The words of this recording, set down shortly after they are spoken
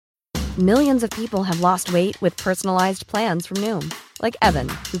Millions of people have lost weight with personalized plans from Noom. Like Evan,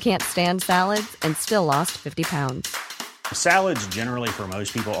 who can't stand salads and still lost 50 pounds. Salads generally for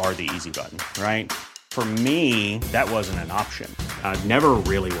most people are the easy button, right? For me, that wasn't an option. I never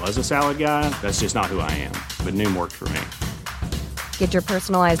really was a salad guy. That's just not who I am. But Noom worked for me. Get your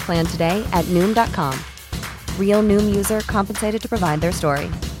personalized plan today at Noom.com. Real Noom user compensated to provide their story.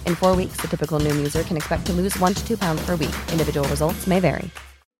 In 4 weeks, the typical Noom user can expect to lose 1 to 2 pounds per week. Individual results may vary.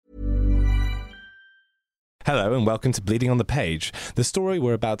 Hello and welcome to Bleeding on the Page. The story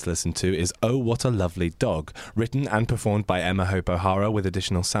we're about to listen to is Oh What a Lovely Dog, written and performed by Emma Hope O'Hara with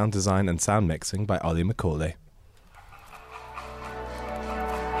additional sound design and sound mixing by Ollie McCauley.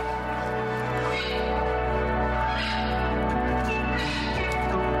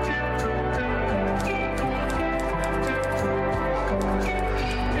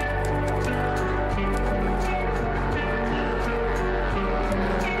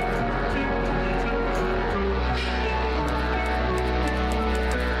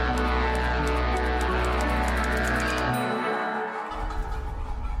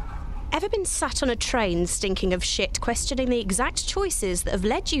 Ever been sat on a train stinking of shit, questioning the exact choices that have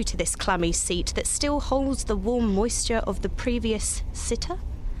led you to this clammy seat that still holds the warm moisture of the previous sitter?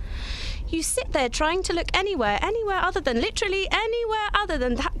 You sit there trying to look anywhere other than, literally anywhere other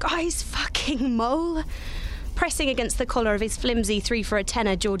than that guy's fucking mole, pressing against the collar of his flimsy 3 for a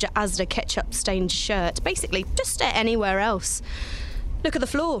tenner Georgia Asda ketchup-stained shirt. Basically, just stare anywhere else. Look at the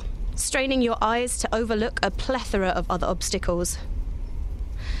floor, straining your eyes to overlook a plethora of other obstacles.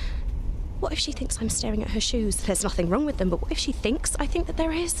 What if she thinks I'm staring at her shoes? There's nothing wrong with them, but what if she thinks I think that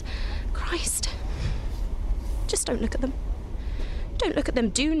there is? Christ. Just don't look at them. Don't look at them.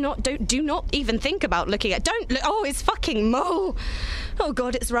 Do not even think about looking at. Don't look. Oh, his fucking mole. Oh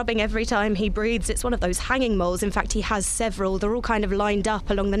God, it's rubbing every time he breathes. It's one of those hanging moles. In fact, he has several. They're all kind of lined up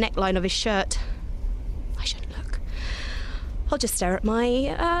along the neckline of his shirt. I shouldn't look. I'll just stare at my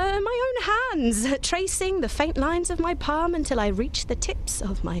own hands, tracing the faint lines of my palm until I reach the tips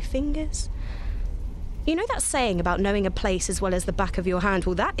of my fingers. You know that saying about knowing a place as well as the back of your hand?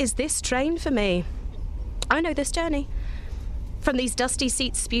 Well, that is this train for me. I know this journey. From these dusty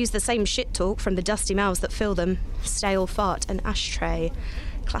seats spews the same shit talk from the dusty mouths that fill them. Stale fart and ashtray.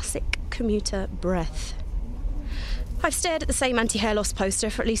 Classic commuter breath. I've stared at the same anti-hair loss poster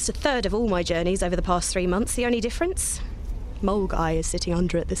for at least a third of all my journeys over the past 3 months. The only difference? Mole guy is sitting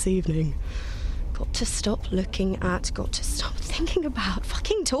under it this evening. Got to stop looking at, got to stop thinking about,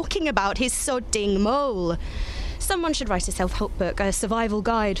 fucking talking about his sodding mole. Someone should write a self-help book, a survival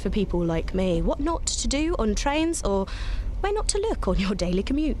guide for people like me. What not to do on trains, or where not to look on your daily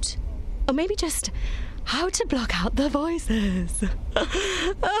commute. Or maybe just how to block out the voices.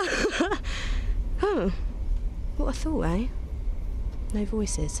 Oh, what a thought, eh? No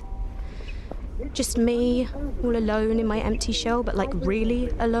voices. Just me, all alone in my empty shell, but like really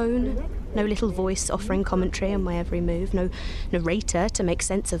alone. No little voice offering commentary on my every move. No narrator to make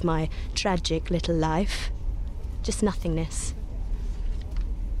sense of my tragic little life. Just nothingness.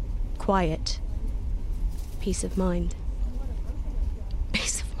 Quiet. Peace of mind.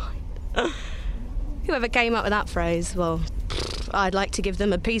 Peace of mind. Whoever came up with that phrase, well, I'd like to give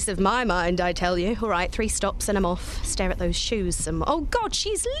them a piece of my mind, I tell you. All right, 3 stops and I'm off. Stare at those shoes some more. Oh, God,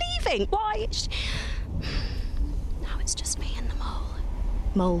 she's leaving! Why? Now it's just me and the mole.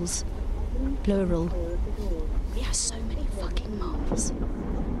 Moles. Plural. We have so many fucking moles.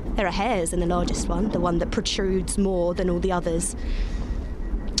 There are hairs in the largest one, the one that protrudes more than all the others.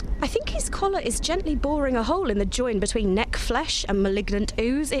 I think his collar is gently boring a hole in the join between neck flesh and malignant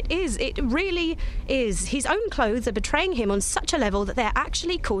ooze. It is. It really is. His own clothes are betraying him on such a level that they're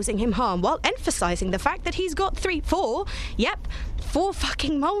actually causing him harm, while emphasising the fact that he's got 4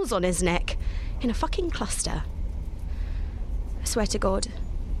 fucking moles on his neck. In a fucking cluster. I swear to God,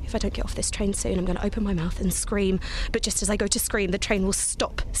 if I don't get off this train soon, I'm going to open my mouth and scream. But just as I go to scream, the train will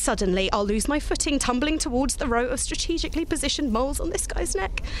stop suddenly. I'll lose my footing, tumbling towards the row of strategically positioned moles on this guy's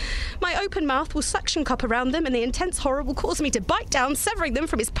neck. My open mouth will suction cup around them, and the intense horror will cause me to bite down, severing them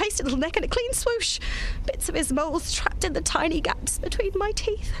from his pasted little neck in a clean swoosh. Bits of his moles trapped in the tiny gaps between my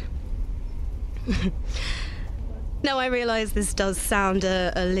teeth. Now, I realise this does sound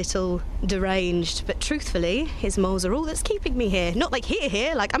a little deranged, but truthfully, his moles are all that's keeping me here. Not like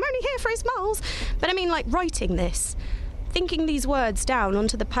here, like I'm only here for his moles, but I mean like writing this, thinking these words down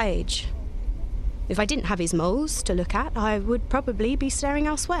onto the page. If I didn't have his moles to look at, I would probably be staring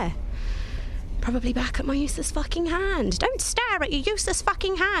elsewhere. Probably back at my useless fucking hand. Don't stare at your useless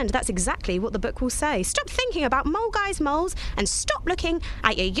fucking hand. That's exactly what the book will say. Stop thinking about mole guy's moles and stop looking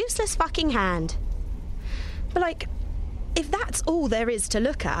at your useless fucking hand. But, like, if that's all there is to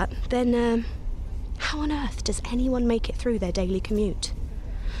look at, then how on earth does anyone make it through their daily commute?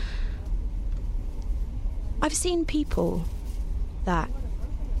 I've seen people that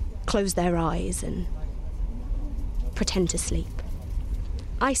close their eyes and pretend to sleep.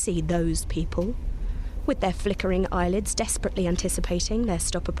 I see those people with their flickering eyelids desperately anticipating their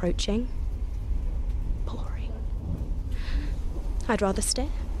stop approaching. Boring. I'd rather stare.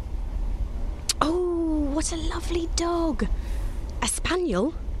 Oh, what a lovely dog. A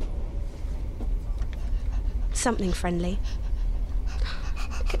spaniel? Something friendly.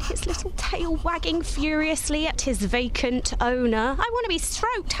 Look at his little tail wagging furiously at his vacant owner. I want to be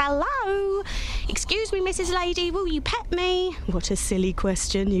stroked. Hello. Excuse me, Mrs. Lady, will you pet me? What a silly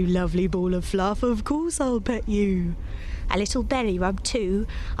question, you lovely ball of fluff. Of course I'll pet you. A little belly rub too,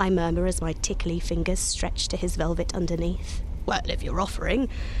 I murmur as my tickly fingers stretch to his velvet underneath. Well, if you're offering.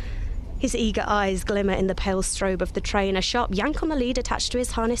 His eager eyes glimmer in the pale strobe of the train, a sharp yank on the lead attached to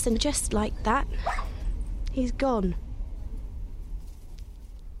his harness, and just like that, he's gone.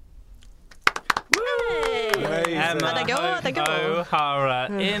 Emma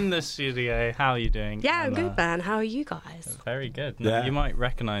O'Hara in the studio. How are you doing? Yeah, I'm Emma? good, man. How are you guys? Very good. Yeah. You might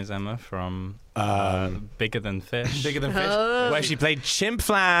recognise Emma from Bigger Than Fish. Bigger Than Fish, where she played Chimp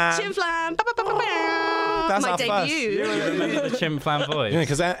Flam. Chimp Flam. That's My our debut. You remember the Chimp Flam voice?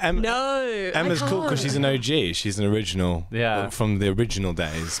 Because No, Emma's I cool because can't. she's an OG. She's an original. Yeah. From the original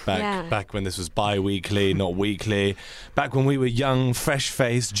days, back when this was bi-weekly, not weekly. Back when we were young,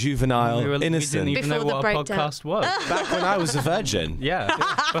 fresh-faced, juvenile, innocent. We didn't even Before know the what a breakdown. podcast was. Back when I was a virgin. Yeah,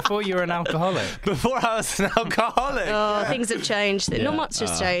 before you were an alcoholic. Before I was an alcoholic. Oh, things have changed. Yeah. Not much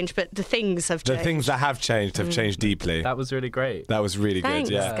has changed, but the things have The changed. things that have changed deeply. That was really great. That was really Thanks,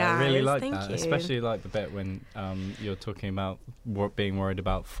 good, yeah. guys. I really like Thank that, you. especially like the bit when you're talking about being worried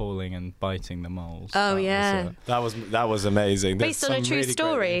about falling and biting the moles. Oh, That was, yeah. That was amazing. There's Based on a some true really great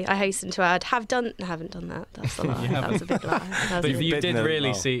story, ones. I hasten to add. Haven't done that. That's a lie. That was a big lie. That was But a you bitten did a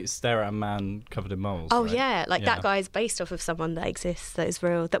really mole. stare at a man covered in moles. Oh right? yeah, like Yeah. that guy's based off of someone that exists, that is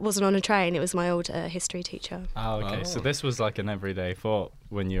real. That wasn't on a train. It was my old history teacher. Oh, okay. So this was like an everyday thought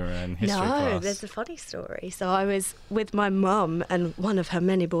when you were in history No, class. there's a funny story. So I was with my mum and one of her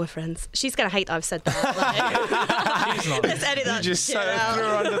many boyfriends. She's gonna hate that I've said that. Like, She's not. let's edit that. You just shit threw out. her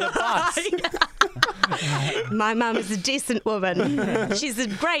under the bus. My mum is a decent woman. She's a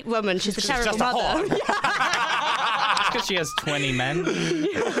great woman. She's a terrible just a mother. It's because she has 20 men.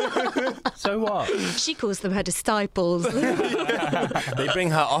 So what? She calls them her disciples. They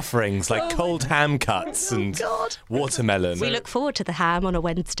bring her offerings like cold ham cuts and God. watermelon. We look forward to the ham on a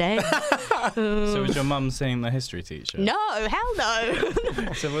Wednesday. So was your mum seeing the history teacher? No, hell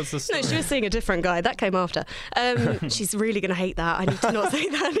no. So what's the story? No, she was seeing a different guy. That came after. She's really going to hate that. I need to not say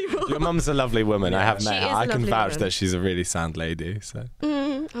that anymore. Your mum's a lovely woman. I have She met is her. a I can lovely vouch woman. that she's a really sound lady. So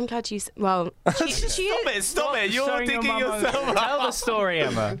I'm glad you... Well, she is... Stop it! You're Showing your digging mum on- yourself Tell the story,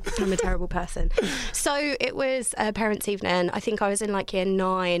 Emma. I'm a terrible person. So it was a parents' evening. I think I was in like year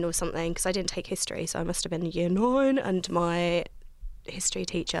 9 or something because I didn't take history. So I must have been year 9. And my history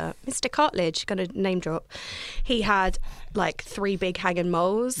teacher, Mr. Cartledge, going to name drop, he had like 3 big hanging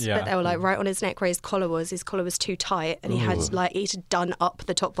moles, Yeah. but they were like right on his neck where his collar was. His collar was too tight, and he'd done up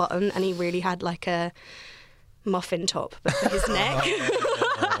the top button, and he really had like a muffin top but for his neck.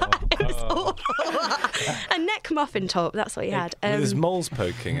 It was awful. A neck muffin top, that's what he had. There's moles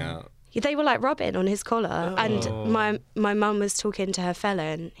poking out. They were like rubbing on his collar, and my mum was talking to her fella,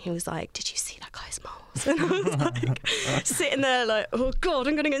 and he was like, "Did you see that guy's moles?" And I was like, sitting there like, "Oh God,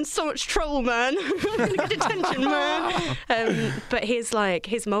 I'm going to get in so much trouble, man! I'm going to get detention, man!" But his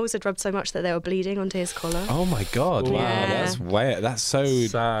moles had rubbed so much that they were bleeding onto his collar. Oh my God! Wow, Yeah. that's so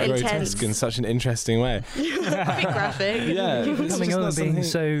Sad. grotesque Intense. in such an interesting way. A bit graphic. Yeah, it's Coming just over not being something-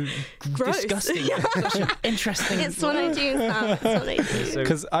 so Gross. disgusting. Such an interesting. It's what I do now. It's what I do. So-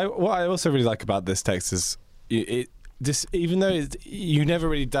 Because what I also really like about this text is even though you never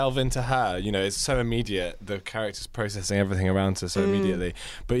really delve into her, you know, it's so immediate. The character's processing everything around her so immediately,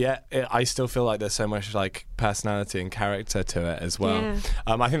 but yet I still feel like there's so much like personality and character to it as well. Yeah.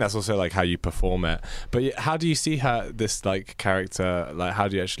 I think that's also like how you perform it. But how do you see her, this like character? Like, how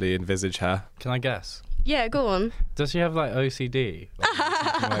do you actually envisage her? Can I guess? Yeah, go on. Does she have like OCD?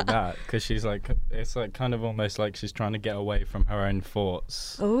 Something like that? Because she's like, it's like kind of almost like she's trying to get away from her own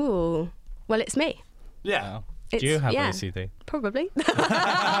thoughts. Oh, well, it's me. Wow. It's- Do you have yeah. OCD? Probably. Are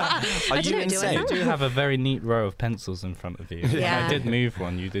I you don't know, do I insane? now? You do have a very neat row of pencils in front of you. Yeah. I did move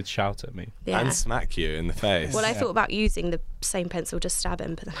one. You did shout at me. Yeah. And smack you in the face. Well, I thought about using the same pencil to stab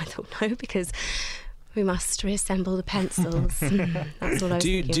him, but then I thought no, because We must reassemble the pencils. That's all I was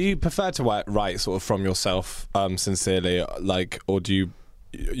Do thinking. you prefer to write sort of from yourself, sincerely, like, or do you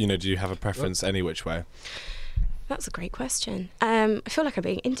have a preference any which way? That's a great question. I feel like I'm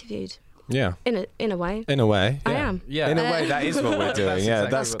being interviewed. Yeah. In a way. In a way. I yeah. am. Yeah. In a way, that is what we're doing. That's Yeah,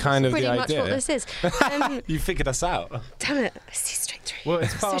 exactly that's what kind of Pretty the much idea. what this is. You figured us out. Damn it. I see straight through. Well,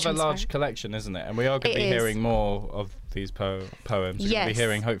 it's part So of a large transparent. collection, isn't it? And we are going to be It is. hearing more of these poems. We're going to be Yes.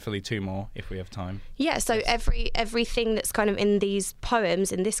 hearing hopefully 2 more if we have time. Yeah, so everything that's kind of in these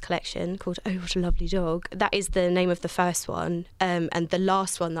poems in this collection called Oh What a Lovely Dog, that is the name of the first one. And the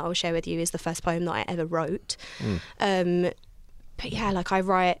last one that I'll share with you is the first poem that I ever wrote. But yeah, like I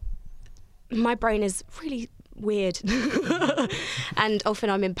write, my brain is really weird. And often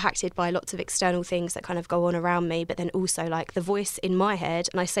I'm impacted by lots of external things that kind of go on around me, but then also like the voice in my head,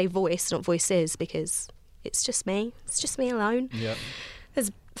 and I say voice, not voices, because it's just me. It's just me alone. Yep. There's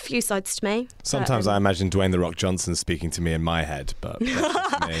a few sides to me. Sometimes but, I imagine Dwayne The Rock Johnson speaking to me in my head, but that's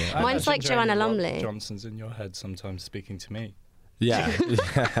just me. I Mine's imagine like Joanna Dwayne The Rock Lumley. Johnson's in your head sometimes speaking to me. Yeah,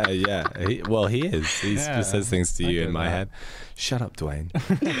 yeah. He is. He Yeah, says things to I you get in my that. head. Shut up, Dwayne.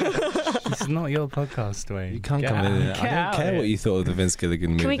 This is not your podcast, Dwayne. You can't Get come in. out- I get don't out care here. what you thought of the Vince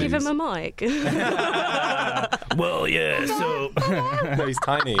Gilligan movies. Can we give him a mic? Well, yeah, so... No, he's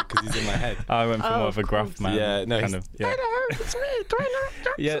tiny because he's in my head. I went for more of a of gruff course. man. Yeah, no, kind he's- of. Yeah. It's me, Dwayne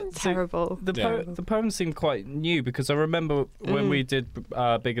Yeah, Jackson. so Terrible. The poem seemed quite new because I remember when we did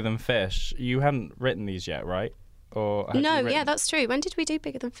Bigger Than Fish, you hadn't written these yet, right? Or had you No, written- yeah, that's true. When did we do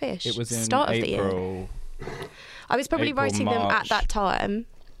Bigger Than Fish? It was in Start April. of the year. I was probably April, writing them at March. that time.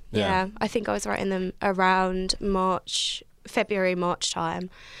 Yeah. Yeah, I think I was writing them around February, March time.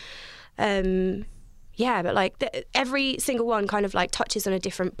 Yeah, but like every single one kind of like touches on a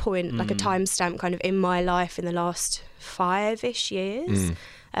different point, like a timestamp kind of in my life in the last 5-ish years.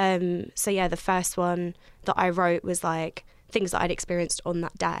 So yeah, the first one that I wrote was like things that I'd experienced on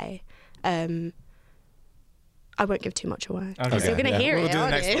that day. I won't give too much away. Okay. Because you're going to Yeah. hear We'll it, do the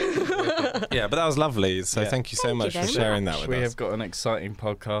aren't next you? Yeah, but that was lovely. So Yeah. thank you so Thank much you for very sharing much. that with We us. have got an exciting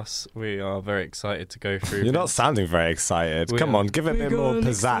podcast. We are very excited to go through. You're not sounding very excited. We Come are- on, give it a bit more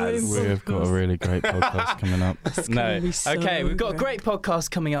pizzazz. We have got a really great podcast coming up. gonna be so Okay, we've got a great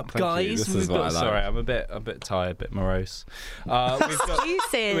podcast coming up, Thank you. guys. This is We've what got, I like. Sorry, I'm a bit tired, a bit morose. We've got.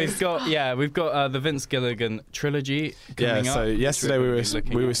 Excuses. We've got the Vince Gilligan trilogy coming Yeah, up. so which yesterday we're we gonna be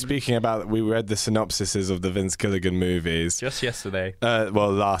looking were at. speaking about, we read the synopsises of the Vince Gilligan movies. Just yesterday.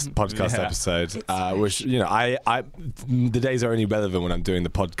 Last podcast Yeah. episode, It's which I the days are only relevant when I'm doing the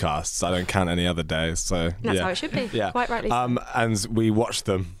podcasts. I don't count any other days. So That's yeah. how it should be. Yeah. Quite rightly so. And we watched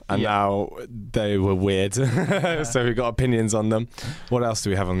them, and Yeah. now they were weird. So we got opinions on them. What else do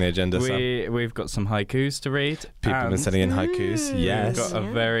we have on the agenda? Sam? We've got some haikus to read. People have been and sending in haikus. Yes. We've got a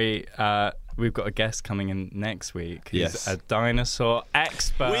Yeah. very. We've got a guest coming in next week. He's Yes. a dinosaur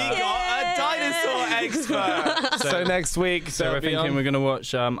expert. We got a dinosaur expert. So next week, So they'll we're be thinking on. we're going to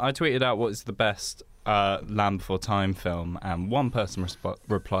watch. I tweeted out what is the best Land Before Time film, and one person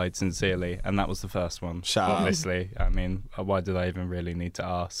replied sincerely, and that was the first one. Shout out. Obviously, I mean, why did I even really need to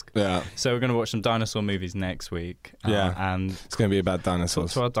ask? Yeah, So we're going to watch some dinosaur movies next week. Yeah. and it's going to be about talk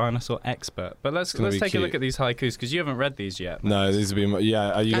dinosaurs. to our dinosaur expert. But let's gonna be take a look cute. at these haikus because you haven't read these yet. No, these will be.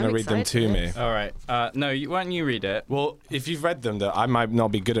 Yeah, are you going I'm to read them to me? excited. All right. No, why don't you read it? Well, if you've read them, though, I might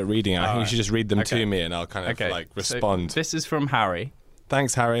not be good at reading. I think you Alright. should just read them Okay. to me, and I'll kind of Okay. like So respond. this is from Harry.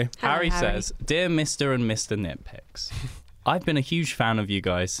 Thanks, Harry. Hello, Harry Harry. says, "Dear Mr. and Mr. Nitpicks, I've been a huge fan of you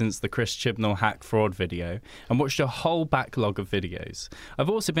guys since the Chris Chibnall hack fraud video and watched a whole backlog of videos. I've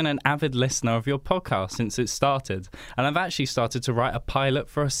also been an avid listener of your podcast since it started, and I've actually started to write a pilot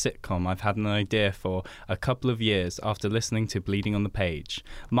for a sitcom I've had an idea for a couple of years after listening to Bleeding on the Page.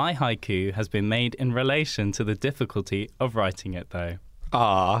 My haiku has been made in relation to the difficulty of writing it, though."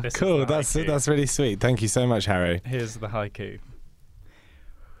 Ah, This is cool. the That's haiku. really sweet. Thank you so much, Harry. Here's the haiku.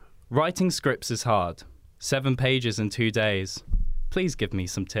 Writing scripts is hard. 7 pages in 2 days. Please give me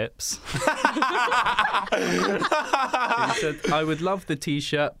some tips. He said, "I would love the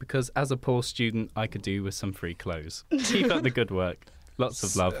t-shirt because as a poor student, I could do with some free clothes. Keep up the good work. Lots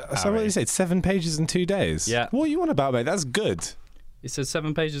of love, So what Harry." did you say? 7 pages in 2 days? Yeah. What you on about, mate? That's good. It says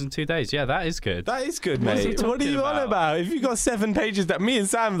 7 pages in 2 days. Yeah, that is good. That is good, What's he mate. What are talking you on about? about? If you got 7 pages, that me and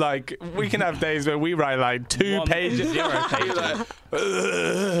Sam, like, we can have days where we write like 2 1 pages. 0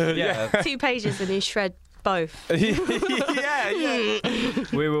 pages. Yeah. 2 pages and you shred both. yeah.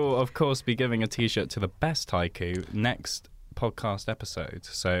 We will, of course, be giving a t-shirt to the best haiku next podcast episode.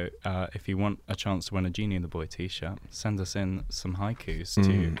 So if you want a chance to win a Genie and the Boy t-shirt, send us in some haikus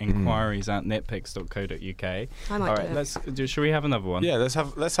to inquiries@nitpicks.co.uk. I might All do right, it. shall we have another one? Yeah, let's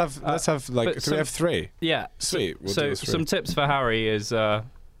have like, but can we have 3? Yeah. Sweet. We'll So do 3. some tips for Harry is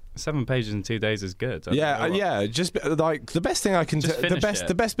 7 pages in 2 days is good. Yeah. Just like the best thing I can, Just finish it.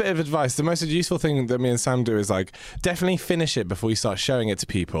 the best bit of advice, the most useful thing that me and Sam do is like definitely finish it before you start showing it to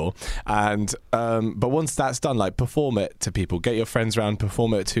people. And but once that's done, like perform it to people, get your friends around,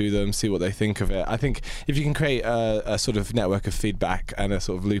 perform it to them, see what they think of it. I think if you can create a sort of network of feedback and a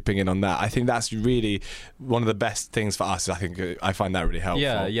sort of looping in on that, I think that's really one of the best things for us. I think I find that really helpful.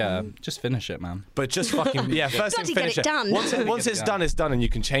 Yeah. Just finish it, man. But just fucking first thing, Bloody finish get it done. Once it's done, it's done, and you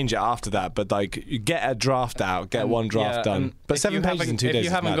can change it after that. But like, you get a draft out, get one draft done. and But if 7 you pages in 2 days. If you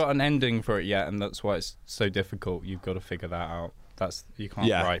is haven't mad. got an ending for it yet, and that's why it's so difficult, you've got to figure that out. You can't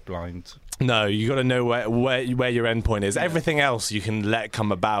write blind. No, you got to know where your end point is. Everything else you can let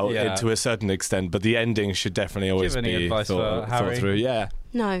come about to a certain extent, but the ending should definitely always Do you have any be advice for thought Harry? through. Yeah.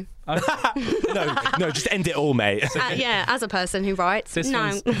 No. No, just end it all, mate. Yeah, as a person who writes, This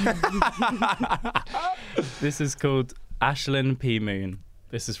no. This is called Ashlyn P. Moon.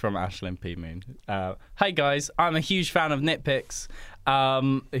 This is from Ashlyn P. Moon. Hey guys, I'm a huge fan of Nitpicks.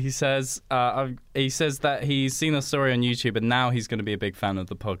 He says that he's seen a story on YouTube and now he's going to be a big fan of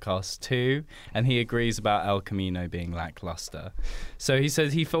the podcast too. And he agrees about El Camino being lackluster. So he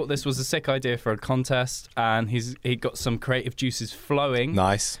says he thought this was a sick idea for a contest, and he got some creative juices flowing.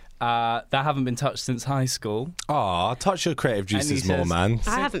 Nice. That haven't been touched since high school. Aw, touch your creative juices more, says- man.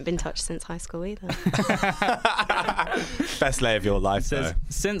 I haven't been touched since high school either. Best day of your life, Says, though.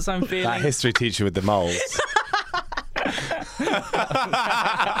 since I'm That feeling history teacher with the moles.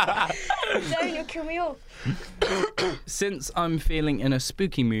 Don't, you'll kill me off. Since I'm feeling in a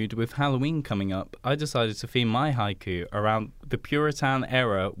spooky mood with Halloween coming up, I decided to theme my haiku around the Puritan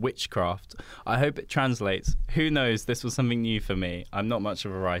era witchcraft. I hope it translates. Who knows, this was something new for me. I'm not much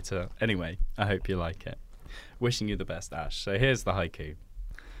of a writer. Anyway, I hope you like it. Wishing you the best, Ash. So here's the haiku.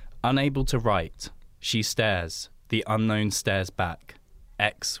 Unable to write, she stares. The unknown stares back.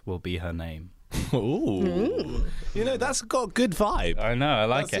 X will be her name. Ooh. You know, that's got good vibe. I know, I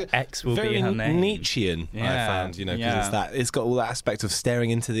like That's it. X will very be her name. Nietzschean, I Yeah, found, because yeah. it's got all that aspect of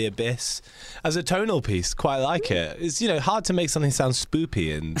staring into the abyss. As a tonal piece, quite like it. It's, hard to make something sound spoopy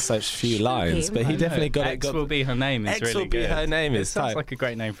in such few lines, but he definitely got it. X will be her name is X really will be good. her name It is sounds tight. like a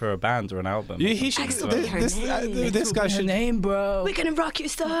great name for a band or an album. He should. X will be her name. This guy should. name, bro. We're gonna rock your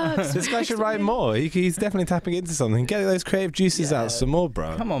thugs. This guy should write more. He's definitely tapping into something. Get those creative juices out some more,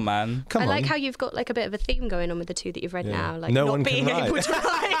 bro. Come on, man. Come I on. like how you've got like a bit of a theme going on with the two that you've read now. Like No not one can being able write. to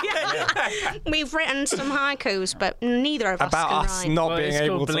write. We've written some haikus, but neither of us about can us write. not Well, being it's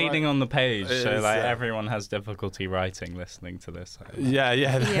able called to bleeding write. on the page, It so is, like yeah. everyone has difficulty writing listening to this. Yeah,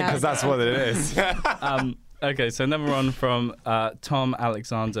 because Yeah. that's what it is. Okay, so another one from Tom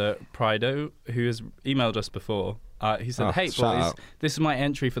Alexander Prido, who has emailed us before. He said, "Hey shout boys, out. this is my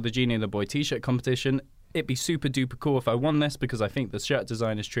entry for the Genie and the Boy t-shirt competition. It'd be super duper cool if I won this because I think the shirt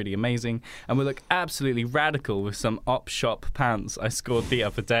design is truly amazing and will look absolutely radical with some op shop pants I scored the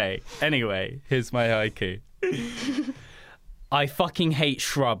other day. Anyway, here's my haiku. I fucking hate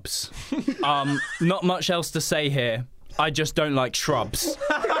shrubs. Not much else to say here. I just don't like shrubs."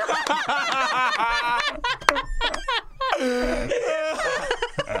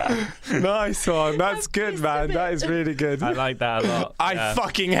 Nice one. That's good, man. That is really good. I like that a lot. I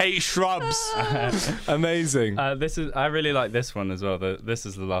fucking hate shrubs. Amazing. I really like this one as well. This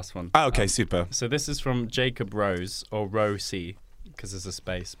is the last one. Okay, super. So this is from Jacob Rose, or Row C, because there's a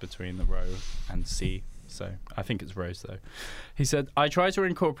space between the row and C. So I think it's Rose, though. He said, I try to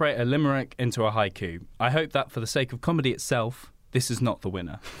incorporate a limerick into a haiku. I hope that for the sake of comedy itself, this is not the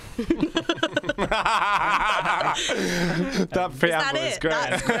winner. That preamble is great.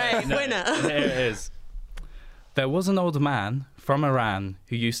 That's great. Winner. Here it is. There was an old man from Iran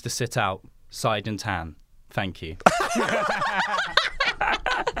who used to sit out, side and tan. Thank you.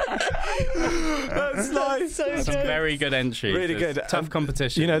 That's nice. That's a very good entry. Really It's good. Tough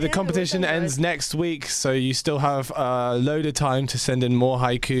competition. The Yeah, competition well done, ends guys. next week, so you still have a load of time to send in more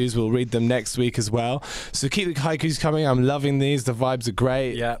haikus. We'll read them next week as well. So keep the haikus coming. I'm loving these. The vibes are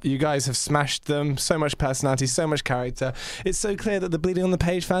great. Yeah. You guys have smashed them. So much personality, so much character. It's so clear that the Bleeding on the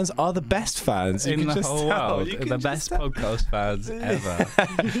Page fans are the best fans. You in can the just whole tell. world. You can The just best tell. podcast fans ever.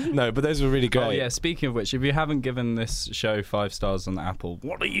 No, but those were really great. Oh yeah, speaking of which, if you haven't given this show 5 stars on Apple,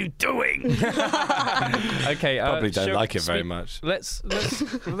 what are you doing? Okay, Probably don't shall- like it very speak- much. Let's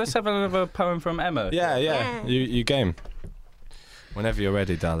have another poem from Emma. Yeah. Yeah. You game. Whenever you're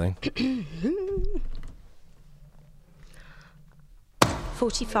ready, darling.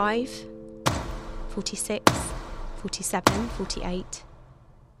 45, 46, 47, 48.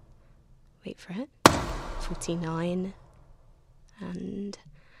 Wait for it. 49 and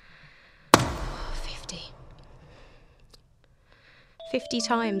 50. 50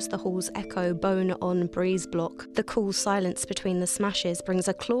 times the halls echo bone on breeze block. The cool silence between the smashes brings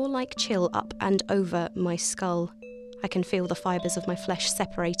a claw-like chill up and over my skull. I can feel the fibres of my flesh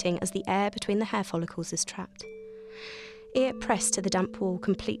separating as the air between the hair follicles is trapped. Ear pressed to the damp wall,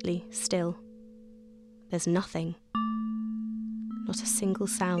 completely still. There's nothing. Not a single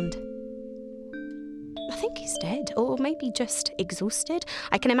sound. I think he's dead, or maybe just exhausted.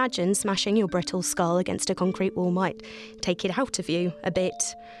 I can imagine smashing your brittle skull against a concrete wall might take it out of you a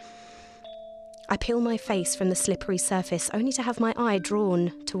bit. I peel my face from the slippery surface, only to have my eye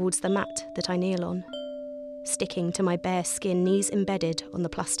drawn towards the mat that I kneel on, sticking to my bare skin, knees embedded on the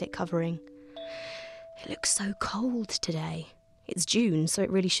plastic covering. It looks so cold today. It's June, so it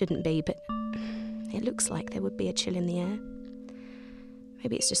really shouldn't be, but it looks like there would be a chill in the air.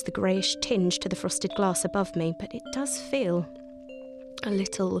 Maybe it's just the greyish tinge to the frosted glass above me, but it does feel a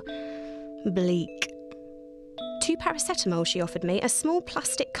little bleak. 2 paracetamol she offered me, a small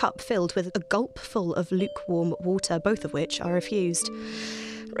plastic cup filled with a gulp full of lukewarm water, both of which I refused,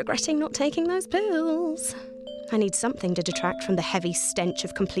 regretting not taking those pills. I need something to detract from the heavy stench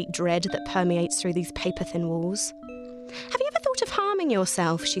of complete dread that permeates through these paper-thin walls. Have you ever thought of harming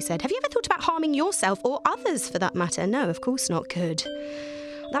yourself, she said. Have you ever thought about harming yourself, or others for that matter? No, of course not. Good.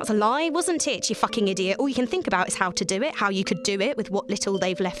 That was a lie, wasn't it, you fucking idiot? All you can think about is how to do it, how you could do it with what little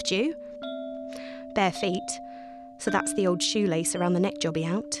they've left you. Bare feet. So that's the old shoelace around the neck jobby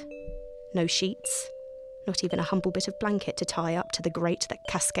out. No sheets. Not even a humble bit of blanket to tie up to the grate that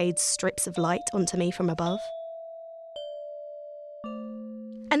cascades strips of light onto me from above.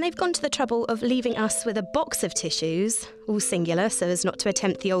 And they've gone to the trouble of leaving us with a box of tissues, all singular, so as not to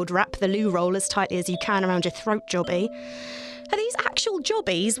attempt the old wrap the loo roll as tightly as you can around your throat jobby. Are these actual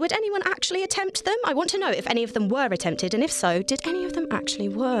jobbies? Would anyone actually attempt them? I want to know if any of them were attempted, and if so, did any of them actually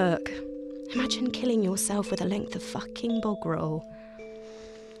work? Imagine killing yourself with a length of fucking bog roll.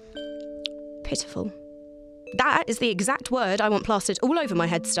 Pitiful. That is the exact word I want plastered all over my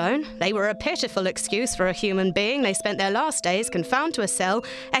headstone. They were a pitiful excuse for a human being. They spent their last days confined to a cell,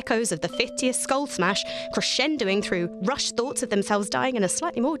 echoes of the 50th skull smash, crescendoing through rushed thoughts of themselves dying in a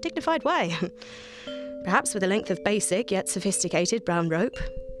slightly more dignified way. Perhaps with a length of basic yet sophisticated brown rope.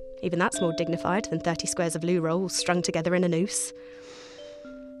 Even that's more dignified than 30 squares of loo roll strung together in a noose.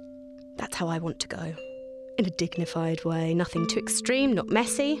 That's how I want to go. In a dignified way. Nothing too extreme, not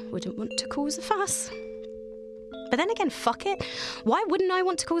messy. Wouldn't want to cause a fuss. But then again, fuck it. Why wouldn't I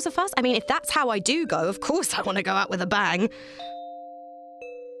want to cause a fuss? I mean, if that's how I do go, of course I want to go out with a bang.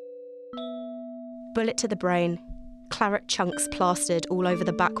 Bullet to the brain. Claret chunks plastered all over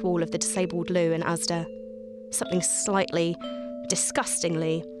the back wall of the disabled loo in Asda. Something slightly,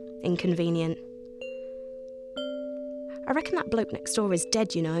 disgustingly inconvenient. I reckon that bloke next door is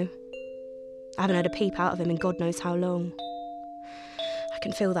dead, you know. I haven't had a peep out of him in God knows how long. I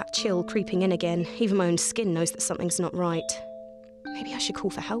can feel that chill creeping in again. Even my own skin knows that something's not right. Maybe I should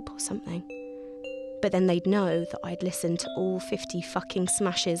call for help or something. But then they'd know that I'd listened to all 50 fucking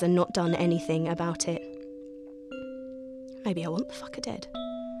smashes and not done anything about it. Maybe I want the fucker dead.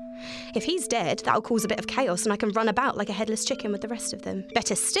 If he's dead, that'll cause a bit of chaos and I can run about like a headless chicken with the rest of them.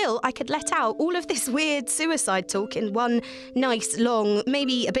 Better still, I could let out all of this weird suicide talk in one nice, long,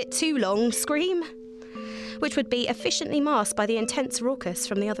 maybe a bit too long scream, which would be efficiently masked by the intense raucous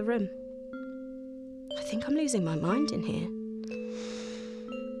from the other room. I think I'm losing my mind in here.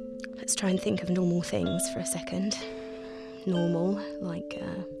 Let's try and think of normal things for a second. Normal, like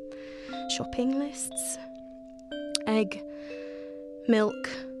shopping lists. Egg, milk,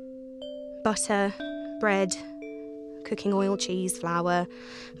 butter, bread, cooking oil, cheese, flour,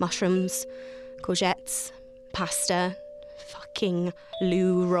 mushrooms, courgettes, pasta, fucking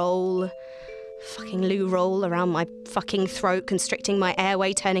loo roll. Fucking loo roll around my fucking throat, constricting my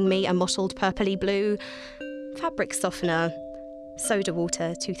airway, turning me a mottled purpley blue. Fabric softener, soda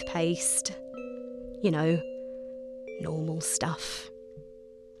water, toothpaste. You know, normal stuff.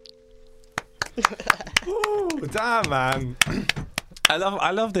 Ooh, damn, man.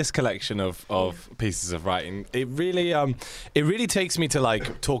 I love this collection of pieces of writing. It really takes me to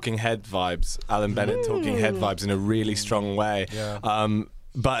like Talking Head vibes, Alan Bennett Talking Head vibes in a really strong way. Yeah.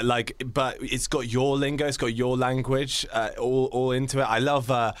 But it's got your lingo, it's got your language all into it. I love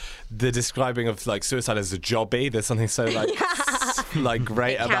the describing of like suicide as a jobby. There's something so like like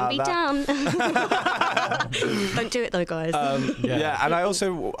great Can about be that. done. Don't do it though, guys. Yeah, and I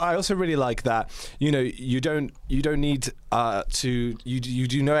also really like that. You know, you don't need you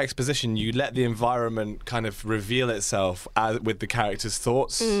do no exposition. You let the environment kind of reveal itself with the character's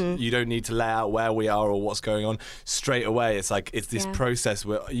thoughts. You don't need to lay out where we are or what's going on straight away. It's like it's this process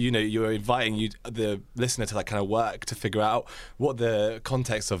where you're inviting the listener to like kind of work to figure out what the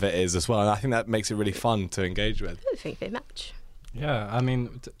context of it is as well. And I think that makes it really fun to engage with. I think very much. Yeah, I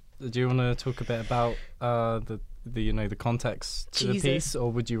mean, do you want to talk a bit about the context to the piece,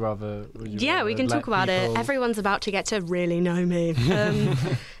 or would you rather? We can talk about it. Everyone's about to get to really know me.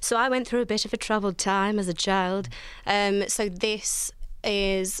 So I went through a bit of a troubled time as a child. So this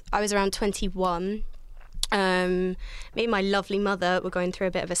is, I was around 21. Me and my lovely mother were going through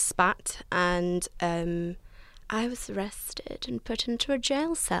a bit of a spat, and I was arrested and put into a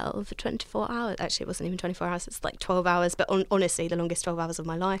jail cell for 24 hours. Actually, it wasn't even 24 hours, it's like 12 hours, but honestly, the longest 12 hours of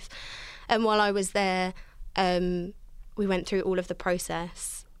my life. And while I was there, we went through all of the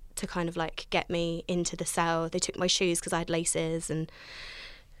process to kind of like get me into the cell. They took my shoes because I had laces, and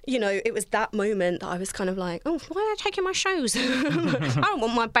it was that moment that I was kind of like, oh, why are they taking my shoes? I don't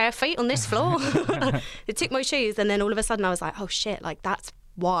want my bare feet on this floor. They took my shoes, and then all of a sudden I was like, oh shit, like that's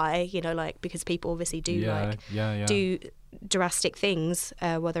why, because people obviously do do drastic things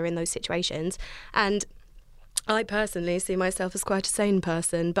while they're in those situations. And I personally see myself as quite a sane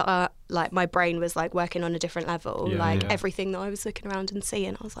person, but like my brain was like working on a different level. Everything that I was looking around and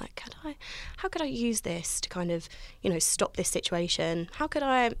seeing, I was like, how could I use this to kind of, stop this situation? How could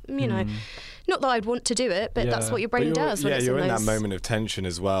I, not that I'd want to do it, but that's what your brain does. When you're in that moment of tension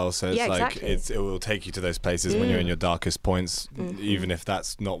as well. So it's it will take you to those places when you're in your darkest points, even if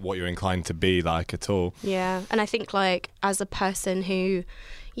that's not what you're inclined to be like at all. Yeah, and I think like as a person who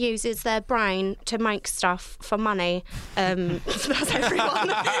uses their brain to make stuff for money. That's everyone.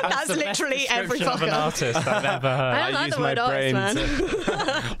 That's literally every of an artist I've ever heard. I don't like the word artist, man.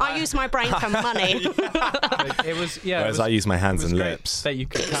 I use my brain for money. It was Whereas I use my hands and lips. That you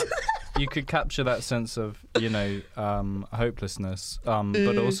could capture that sense of hopelessness,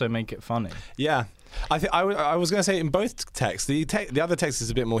 but also make it funny. Yeah. I was going to say in both texts, the other text is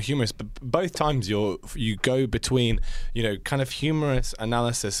a bit more humorous, but both times you go between kind of humorous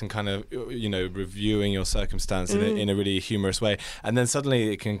analysis and kind of reviewing your circumstance in a really humorous way, and then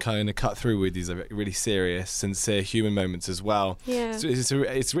suddenly it can kind of cut through with these really serious, sincere human moments as well. Yeah, so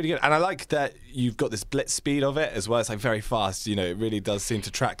it's really good, and I like that you've got this blitz speed of it as well. It's like very fast. It really does seem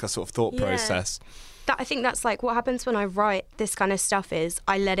to track that sort of thought process. I think that's like what happens when I write this kind of stuff is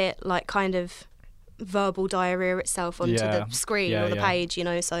I let it like kind of verbal diarrhea itself onto the screen or the page,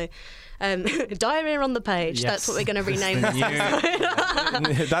 so diarrhea on the page. That's what we're going to rename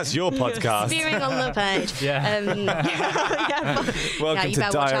this. That's your podcast. Spewing on the page. Welcome to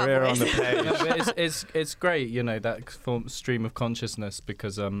Diarrhea on the Page. No, but it's great, that stream of consciousness,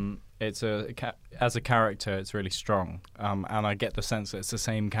 because it's as a character, it's really strong, and I get the sense that it's the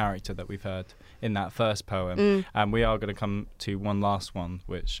same character that we've heard in that first poem, and we are going to come to one last one,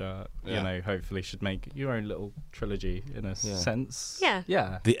 which hopefully should make your own little trilogy in a sense.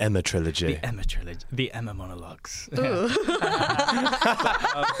 Yeah. The Emma trilogy. The Emma trilogy. The Emma monologues. Ooh.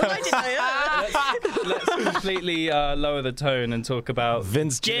 Let's completely lower the tone and talk about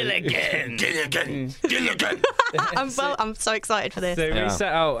Vince Gilligan. Gilligan. I'm so excited for this. So we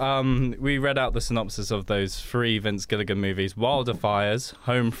set out. We read out the synopsis of those 3 Vince Gilligan movies: Wilder Fires,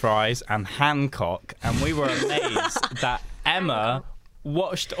 Home Fries, and Hancock, and we were amazed that Emma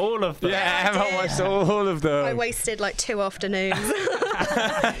watched all of them. Yeah, Emma watched all of them. I wasted like 2 afternoons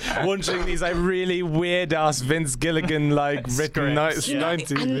watching these like really weird ass Vince Gilligan written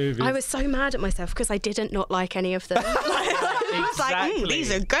 90s movies. I was so mad at myself because I didn't not like any of them. I was like,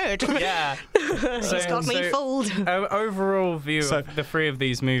 these are good. Yeah. It's got me fooled. Overall view of the 3 of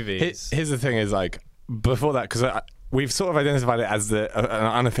these movies. Here's the thing is before that, because we've sort of identified it as an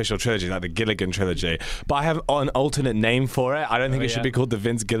unofficial trilogy, like the Gilligan trilogy. But I have an alternate name for it. I don't think it should be called the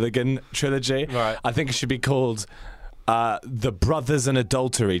Vince Gilligan trilogy. Right. I think it should be called the Brothers and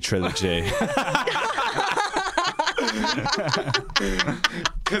Adultery trilogy.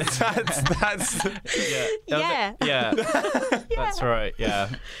 Because that's that's right. Yeah,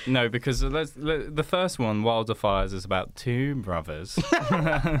 no, because the first one, Wilder Fires, is about 2 brothers.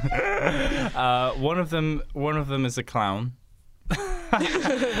 One of them is a clown,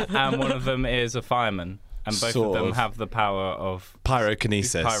 and one of them is a fireman. And both of them have the power of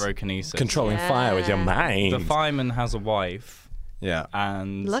pyrokinesis. Controlling fire with your mind. The fireman has a wife. Yeah.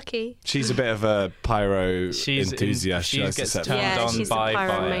 And Lucky. She's a bit of a pyro enthusiast. She likes to gets set turned Yeah, on she's a by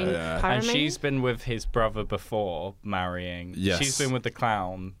fire. Yeah. And she's been with his brother before marrying. Yes. She's been with the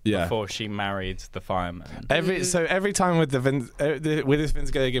clown before she married the fireman. Every time with with this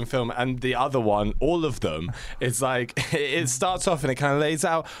Vince Gilligan film and the other one, all of them, it's like it starts off and it kind of lays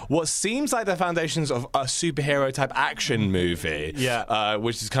out what seems like the foundations of a superhero type action movie. Yeah.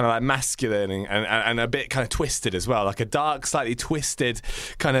 Which is kind of like masculine and a bit kind of twisted as well, like a dark, slightly twisted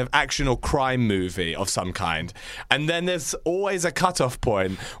kind of action or crime movie of some kind. And then there's always a cutoff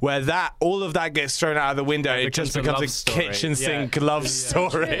point where all of that gets thrown out of the window. It just becomes a kitchen sink love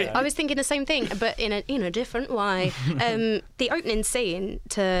story. I was thinking the same thing, but in a different way. The opening scene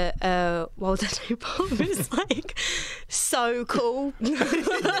to Walden Palm is like so cool.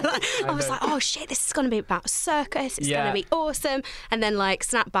 I was like, oh shit, this is going to be about a circus. It's going to be awesome. And then like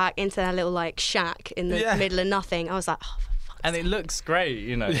snap back into that little like shack in the middle of nothing. I was like, oh. And it looks great,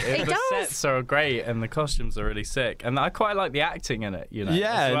 you know. The sets are great and the costumes are really sick. And I quite like the acting in it, you know.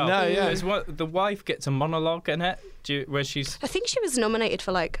 Yeah, as well. no, yeah. The wife gets a monologue in it where she's... I think she was nominated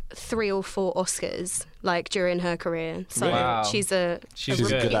for like 3 or 4 Oscars like during her career. So Wow. she's a good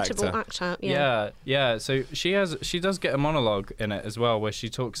reputable actor. actor. Yeah. So she does get a monologue in it as well, where she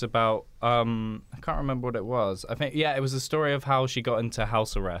talks about I can't remember what it was. I think it was a story of how she got into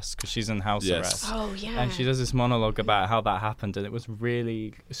house arrest because she's in house arrest. Oh yeah. And she does this monologue about how that happened, and it was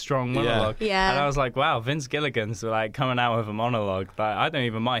really a strong monologue. Yeah. And I was like, wow, Vince Gilligan's like coming out with a monologue. Like, I don't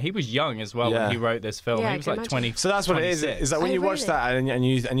even mind. He was young as well when he wrote this film. Yeah, He was I like can 20. imagine. So that's what it is. Is that when you watch really? that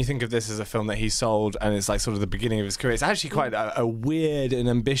and you think of this as a film that he sold and it's like sort of the beginning of his career, it's actually quite a weird and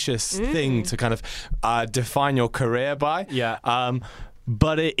ambitious thing to kind of define your career by. Yeah.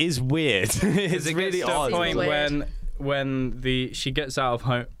 But it is weird. It's It really gets to a odd. point Weird. when she gets out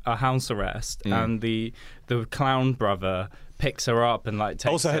of a house arrest and the clown brother picks her up and like takes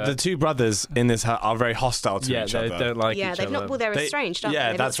Also, her. the two brothers in this are very hostile to each they other. don't like Yeah, each they've other. not. Well, they're estranged. Aren't yeah,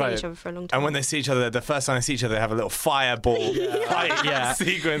 they? They've that's not right. seen each other for a long time. And when they see each other, the first time they see each other, they have a little fireball fight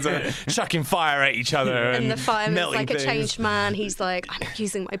sequence of chucking fire at each other and the fireman's melting like a things. changed man. He's like, I'm not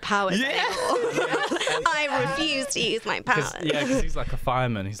using my powers anymore. I refuse to use my powers. Because he's like a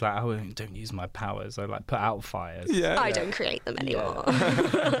fireman. He's like, I don't use my powers. I like put out fires. Yeah. I don't create them anymore.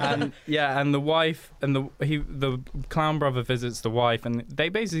 and the wife and the clown brother visits the wife, and they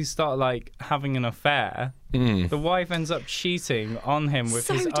basically start like having an affair. The wife ends up cheating on him with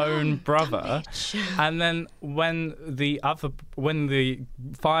So his dumb. own brother, Dumb bitch. and then when the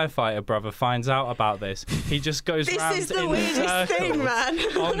firefighter brother finds out about this, he just goes This round is the in weirdest circles thing, man.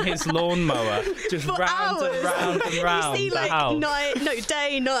 on his lawnmower, just For round hours. and round and round You see, the like, house.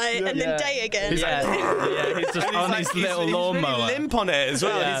 day, night, and then day again. He's just on his little lawnmower. He's really limp on it as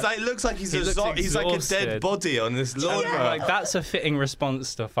well. Yeah. He's like looks like he's He looks he's like a dead exhausted. body on this lawnmower. Like that's a fitting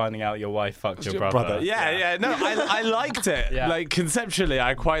response to finding out your wife fucked your brother. Yeah. No, I liked it. Yeah. Like conceptually,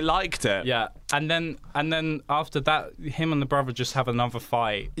 I quite liked it. Yeah, and then after that, him and the brother just have another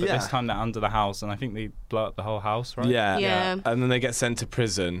fight. But Yeah. this time they're under the house, and I think they blow up the whole house, right? Yeah. Yeah. And then they get sent to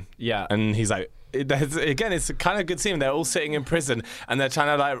prison. Yeah. And he's like, again, it's a kind of good scene. They're all sitting in prison and they're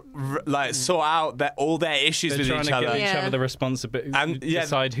trying to like sort out all their issues They're with trying each to other. give each Yeah. other the responsibility and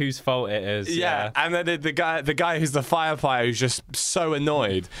decide whose fault it is. Yeah, and then the guy who's the firefighter who's just so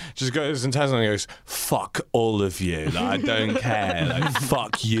annoyed just goes and turns on and goes, "Fuck all of you! Like, I don't care. Like,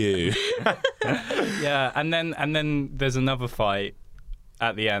 fuck you." Yeah, and then there's another fight.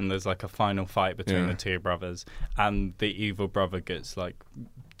 At the end, there's like a final fight between the two brothers, and the evil brother gets like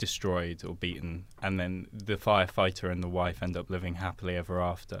destroyed or beaten, and then the firefighter and the wife end up living happily ever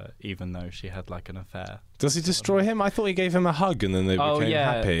after, even though she had like an affair. Does he destroy him? I thought he gave him a hug and then they became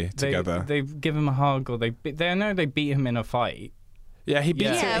happy together. They give him a hug, or they know they beat him in a fight. Yeah, he beats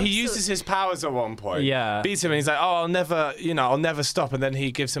Yeah. him. He Yeah, uses his powers at one point. Yeah. Beats him and he's like, "Oh, I'll never stop." And then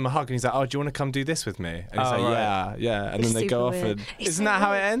he gives him a hug and he's like, "Oh, do you want to come do this with me?" And he's Oh, like, right. "Yeah." And It's then they go off super weird. and It's isn't so that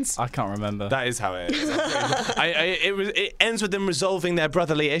how it weird. ends? I can't remember. That is how it is. It ends with them resolving their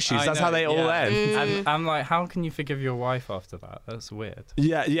brotherly issues. I That's know, how they all yeah. end. And I'm like, how can you forgive your wife after that? That's weird.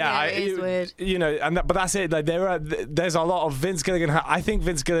 Yeah, it is weird. You know, but that's it. Like there's a lot of Vince Gilligan. I think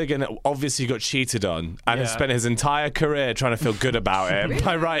Vince Gilligan obviously got cheated on and has Yeah. spent his entire career trying to feel good about it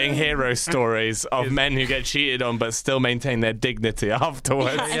by writing hero stories of men who get cheated on but still maintain their dignity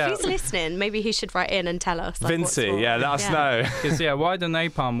afterwards. If he's listening, maybe he should write in and tell us. Like, what's Vincey, what. yeah, let us know. Because Why the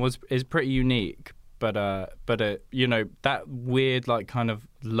Napalm is pretty unique, but you know, that weird like kind of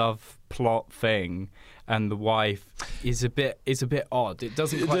love plot thing, and the wife is a bit odd. It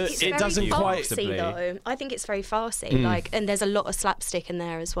doesn't quite. It's It very doesn't quite- farcy, though. I think it's very farcy. Like, and there's a lot of slapstick in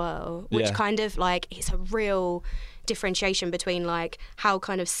there as well, which Yeah. kind of like it's a real differentiation between like how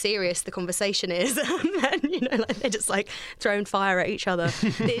kind of serious the conversation is, and then, you know, like they're just like throwing fire at each other.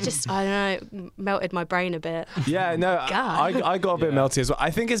 It just, I don't know, melted my brain a bit. Yeah, no, I got a bit melty as well.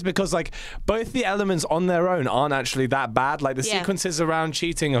 I think it's because like both the elements on their own aren't actually that bad. Like the sequences around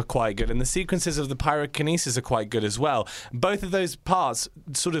cheating are quite good, and the sequences of the pyrokinesis are quite good as well. Both of those parts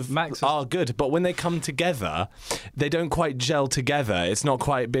sort of are good, but when they come together, they don't quite gel together. It's not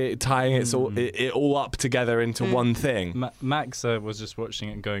quite tying it all up together into one thing. Max was just watching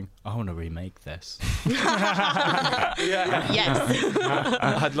it and going, I want to remake this. Yes.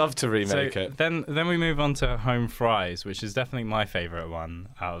 I'd love to remake it. Then we move on to Home Fries, which is definitely my favourite one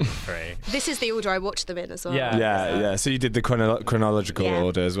out of the three. This is the order I watched them in as well. Yeah. So you did the chronological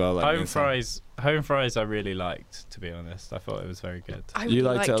order as well. Like Home Fries I really liked, to be honest. I thought it was very good. I really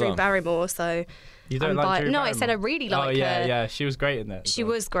liked Drew Barrymore, so... You don't like Drew Barrymore? No, I said I really like her. Oh, yeah, she was great in that. She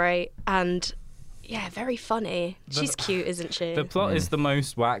was great, and... yeah, very funny. She's cute, isn't she? The plot is the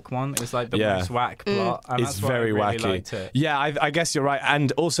most whack one. It's like the most whack plot. And it's very really wacky. Liked it. Yeah, I guess you're right.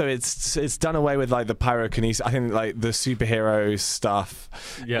 And also, it's done away with like the pyrokinesis. I think like the superhero stuff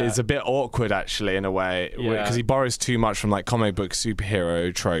is a bit awkward actually in a way because he borrows too much from like comic book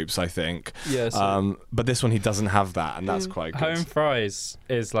superhero tropes. I think. Yes. But this one he doesn't have that, and that's quite good. Home Fries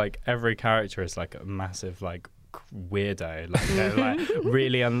is like every character is like a massive like weirdo, like they're like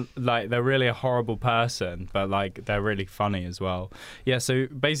really they're really a horrible person, but like they're really funny as well. Yeah, so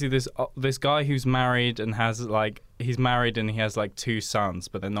basically this guy who's married and has like he's married and he has like two sons,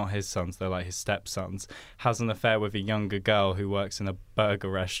 but they're not his sons, they're like his stepsons, has an affair with a younger girl who works in a burger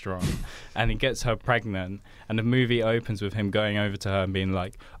restaurant, and he gets her pregnant, and the movie opens with him going over to her and being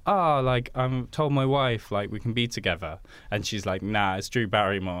like, like I'm told my wife like we can be together, and she's like, nah, it's Drew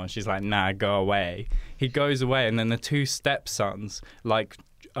Barrymore, and she's like, nah, go away. He goes away, and then the two stepsons like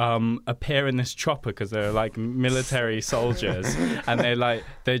appear in this chopper because they're like military soldiers, and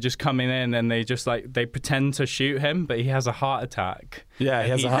they're just coming in and they pretend to shoot him, but he has a heart attack. Yeah, he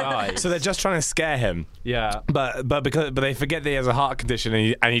has a heart. So they're just trying to scare him. Yeah, but they forget that he has a heart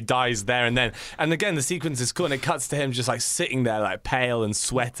condition, and he dies there and then. And again, the sequence is cool, and it cuts to him just like sitting there, like pale and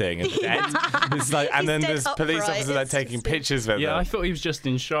sweating and dead. It's like, and then there's police officers like taking pictures of him. Yeah, I thought he was just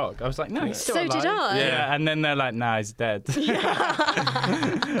in shock. I was like, no, he's still alive. So did I. Yeah, and then they're like, nah, he's dead.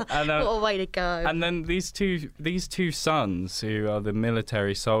 And, what a way to go. And then these two sons who are the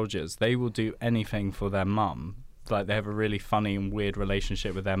military soldiers, they will do anything for their mum. Like they have a really funny and weird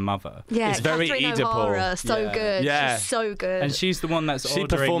relationship with their mother. Yeah, it's very Catherine Oedipal. O'Hara, so good. Yeah. She's so good. And she's the one that's she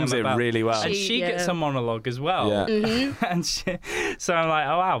ordering performs them it really well. And she gets a monologue as well. Yeah. Mm-hmm. And so I'm like,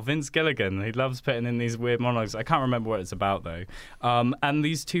 oh wow, Vince Gilligan. He loves putting in these weird monologues. I can't remember what it's about though. And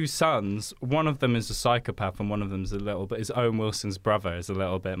these two sons, one of them is a psychopath, and one of them is is Owen Wilson's brother, is a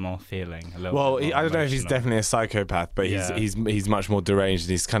little bit more feeling. I don't know if he's definitely a psychopath, but he's much more deranged.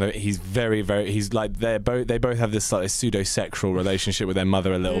 And he's very he's like they both have this like pseudo-sexual relationship with their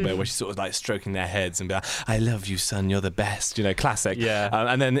mother a little bit, where she's sort of like stroking their heads and be like, I love you, son, you're the best, classic. Yeah.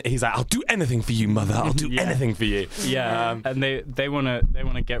 And then he's like, I'll do anything for you, mother, I'll do anything for you. Yeah. And they want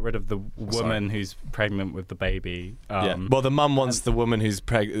to get rid of the woman who's pregnant with the baby. Well, the mum wants the woman who's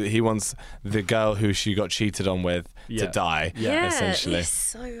pregnant. He wants the girl who she got cheated on with to die. Yeah, essentially. It's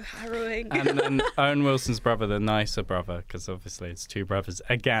so harrowing. And then Owen Wilson's brother, the nicer brother, because obviously it's two brothers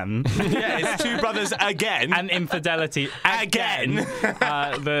again. Yeah, it's two brothers again. And infidelity again.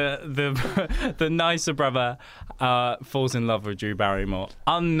 The nicer brother falls in love with Drew Barrymore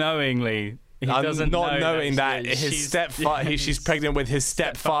unknowingly. He doesn't not know knowing that she's pregnant with his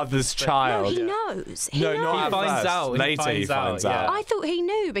stepfather's child. No, he knows. He finds out. Later, he finds out. I thought he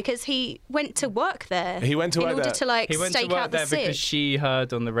knew because he went to work there. He went to work in order there. to stake out the sick. Because she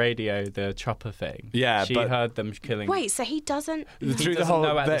heard on the radio the chopper thing. Yeah, she heard them killing. Wait, so he doesn't? Through the whole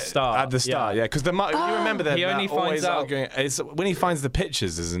at the start, yeah. Because you remember that he only finds out. It's when he finds the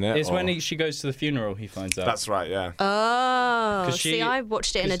pictures, isn't it? It's when she goes to the funeral. He finds out. That's right. Yeah. Oh, see, I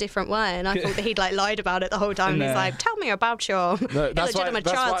watched it in a different way, and I thought that he'd like lied about it the whole time. And he's like, "Tell me about your illegitimate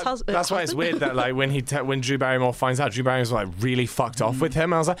child's husband." That's why it's weird that like when Drew Barrymore finds out, Drew Barrymore's like really fucked off with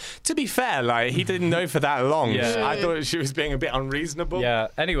him. I was like, to be fair, like he didn't know for that long. Yeah. I thought she was being a bit unreasonable. Yeah.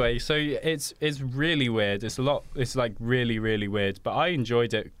 Anyway, so it's really weird. It's like really really weird. But I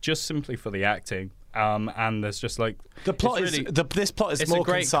enjoyed it just simply for the acting. And there's just like the plot is this plot is it's more a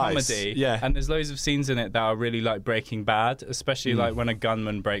great concise. Comedy, yeah. And there's loads of scenes in it that are really like Breaking Bad, especially like when a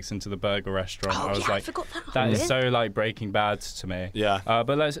gunman breaks into the burger restaurant. I was like, I forgot that is so like Breaking Bad to me. Yeah.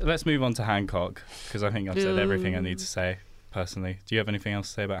 But let's move on to Hancock, because I think I've said everything I need to say personally. Do you have anything else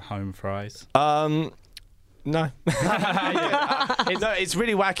to say about Home Fries? No. No, it's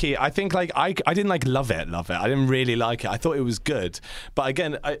really wacky. I think like I didn't like love it. I didn't really like it. I thought it was good, but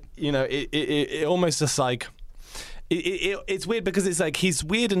again, it almost just like. It's weird because it's like he's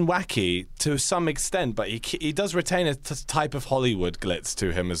weird and wacky to some extent, but he does retain a type of Hollywood glitz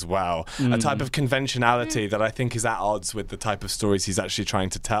to him as well, a type of conventionality that I think is at odds with the type of stories he's actually trying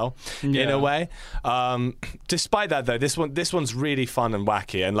to tell in a way. Despite that, though, this one's really fun and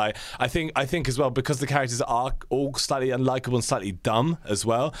wacky, and like I think as well because the characters are all slightly unlikable and slightly dumb as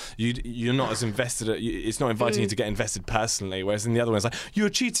well. You're not as invested. It's not inviting you to get invested personally, whereas in the other one, it's like you're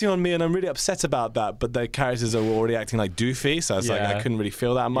cheating on me and I'm really upset about that. But the characters are already acting like doofy, so it's like I couldn't really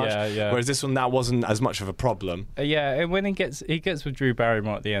feel that much. Whereas this one, that wasn't as much of a problem. And when he gets with Drew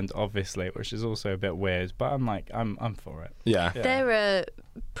Barrymore at the end, obviously, which is also a bit weird. But I'm like, I'm for it. Yeah. Their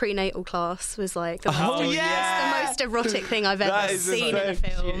prenatal class was like the most erotic thing I've ever seen in a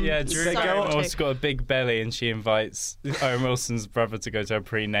film. Yeah, Drew Barrymore's got a big belly, and she invites Owen Wilson's brother to go to a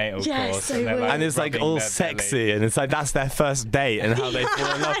prenatal course, so and it's like all sexy, belly. And it's like that's their first date, and how they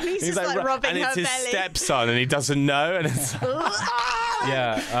fall in love. And he's like rubbing and it's her his belly. stepson, and he doesn't know, and it's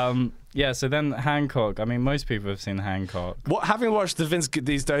so then Hancock. I mean, most people have seen Hancock. Having watched those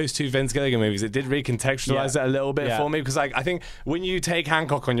two Vince Gilligan movies, it did recontextualize it a little bit for me, because like I think when you take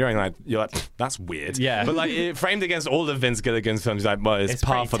Hancock on your own, you're like that's weird. Yeah. But like it framed against all of Vince Gilligan's films, like well, it's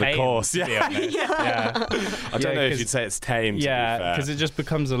par for the course. I don't know if you'd say it's tame. Yeah, because it just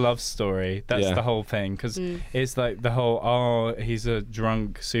becomes a love story. That's the whole thing. Because it's like the whole he's a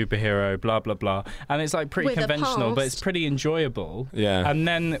drunk superhero, blah blah blah, and it's like pretty conventional, but it's pretty enjoyable. Yeah. And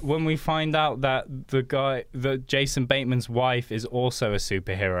then when we find out that that Jason Bateman's wife is also a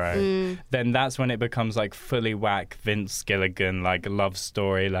superhero, then that's when it becomes like fully whack Vince Gilligan like love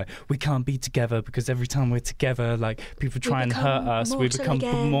story. Like we can't be together because every time we're together, like people try and hurt us. We become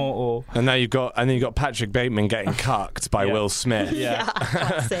mortal. And now you've got Patrick Bateman getting cucked by Will Smith.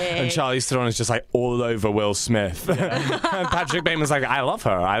 And Charlize Theron is just like all over Will Smith. And Patrick Bateman's like, I love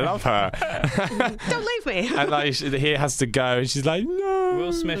her. Don't leave me. And like he has to go, and she's like, no.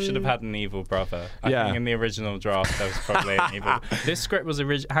 Will Smith should have had an evil brother. I think in the original draft there was probably an evil. This script was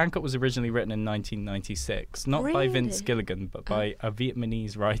Hancock was originally written in 1996, not by Vince Gilligan, but by a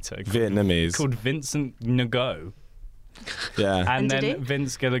Vietnamese writer called Vincent Ngo. Yeah. And then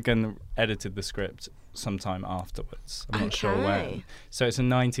Vince Gilligan edited the script sometime afterwards. I'm not sure when. So it's a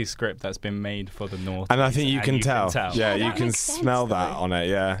 90s script that's been made for the North. And I think you can tell. Yeah, you can smell that on it.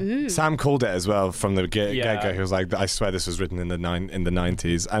 Yeah. Sam called it as well from the get-go. He was like, I swear this was written in the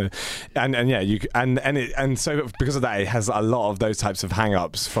 90s. And so because of that, it has a lot of those types of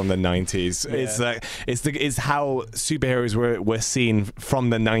hang-ups from the 90s. Yeah. It's how superheroes were seen from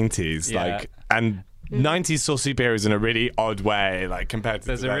the 90s. Like and 90s saw superheroes in a really odd way, like compared to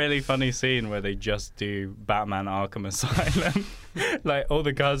There's today. A really funny scene where they just do Batman Arkham Asylum. Like all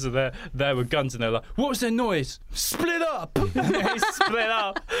the guys are there with guns, and they're like, "What was that noise? Split up!" And they split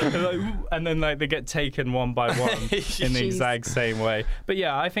up, and then like they get taken one by one in the exact same way. But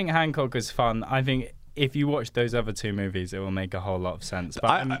yeah, I think Hancock is fun. I think if you watch those other two movies, it will make a whole lot of sense.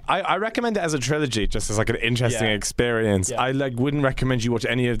 But I recommend it as a trilogy, just as like an interesting experience. Yeah. I wouldn't recommend you watch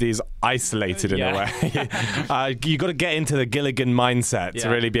any of these isolated in a way. You got to get into the Gilligan mindset to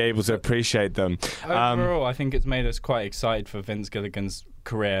really be able to appreciate them. Overall, I think it's made us quite excited for Vince Gilligan's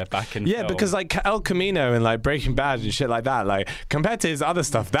career back in film. Because like El Camino and like Breaking Bad and shit like that, like compared to his other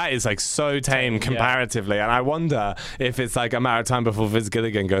stuff, that is like so tame comparatively. And I wonder if it's like a matter of time before Vince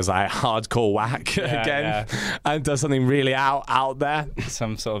Gilligan goes like hardcore whack again and does something really out there.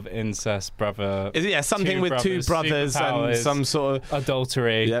 Some sort of incest brother. Something with two brothers and some sort of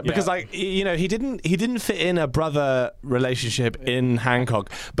adultery. Yeah, because like he didn't fit in a brother relationship in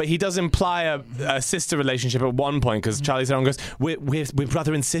Hancock, but he does imply a sister relationship at one point because Charlize Theron goes, we're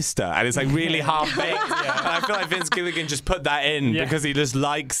brother and sister, and it's like really half-baked. And I feel like Vince Gilligan just put that in because he just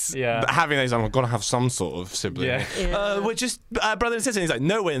likes having those. I'm going to have some sort of sibling. We're just brother and sister. And he's like,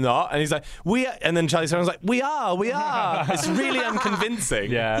 no, we're not. And he's like, we are. And then Charlize Theron's like, we are. It's really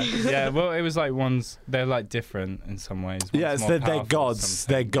unconvincing. Well, it was like they're like different in some ways. They're gods.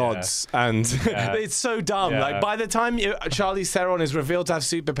 They're gods, and it's so dumb. Like by the time Charlize Theron is revealed to have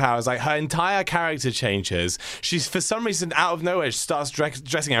superpowers, like her entire character changes. She's for some reason out of nowhere starts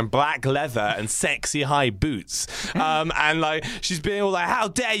dressing in black leather and sexy high boots, and like she's being all like, "How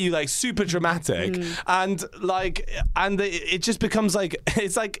dare you!" Like super dramatic, and it just becomes like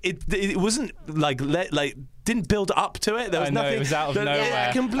it's like it wasn't like didn't build up to it. There was nothing. It was out of nowhere.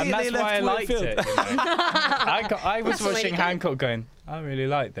 Yeah, completely and that's left why I liked field. it. You know? I was watching Hancock going, I really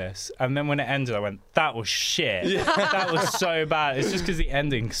like this. And then when it ended, I went, that was shit. Yeah. That was so bad. It's just because the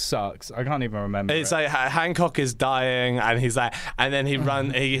ending sucks. I can't even remember. It's like Hancock is dying, and he's like, and then he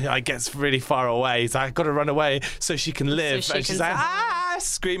like gets really far away. He's like, I've got to run away so she can live. So she and she's can like,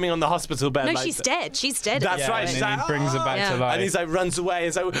 screaming on the hospital bed. No, like, she's dead. She's dead. That's right. And She's then like, he brings her back to life. And he's like, runs away.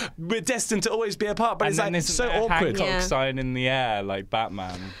 And so we're destined to always be apart. But and it's then like so awkward. Hancock sign in the air like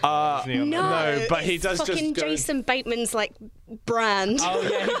Batman. No, but he does fucking just go. Jason Bateman's like brand. Oh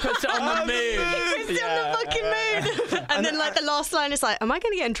yeah, he puts it on the moon. He puts it on the fucking moon. And then like the last line is like, am I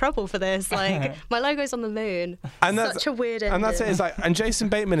going to get in trouble for this? Like, my logo's on the moon. And Such a weird ending. And that's it. It's like, and Jason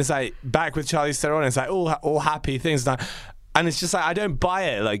Bateman is like back with Charlize Theron. It's like all happy things. And it's just like, I don't buy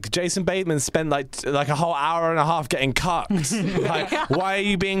it. Like, Jason Bateman spent like a whole hour and a half getting cucked. Like, why are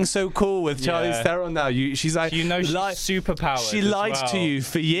you being so cool with Charlize Theron now? She's like, she's superpowered. She lied to you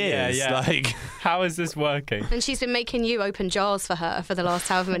for years. Yeah. Like, how is this working? And she's been making you open jars for her for the last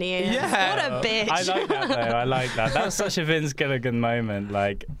however many years. Yeah. What a bitch. I like that though. I like that. That was such a Vince Gilligan moment.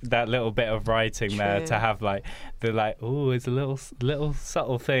 Like that little bit of writing there to have like the it's a little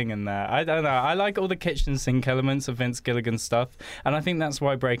subtle thing in there. I don't know. I like all the kitchen sink elements of Vince Gilligan stuff, and I think that's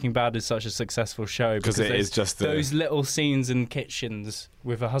why Breaking Bad is such a successful show because it is just those little scenes in kitchens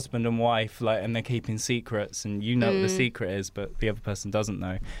with a husband and wife, like, and they're keeping secrets, and you know what the secret is, but the other person doesn't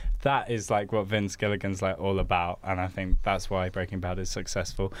know. That is like what Vince Gilligan's like all about, and I think that's why Breaking Bad is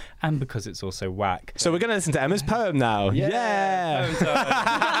successful, and because it's also whack. So we're going to listen to Emma's poem now. Yeah.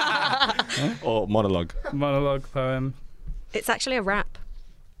 Or monologue. Monologue poem. It's actually a rap.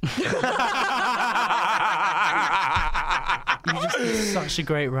 You just did such a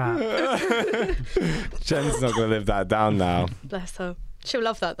great rap. Jen's not going to live that down now. Bless her. She'll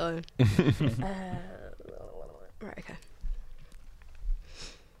love that though. Right, okay.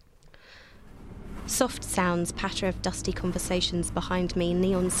 Soft sounds, patter of dusty conversations behind me,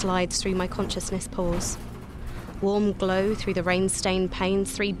 neon slides through my consciousness pores. Warm glow through the rain-stained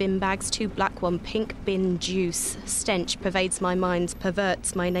panes, 3 bin bags, 2 black, 1 pink, bin juice. Stench pervades my mind,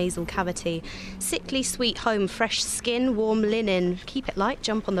 perverts my nasal cavity. Sickly sweet home, fresh skin, warm linen. Keep it light,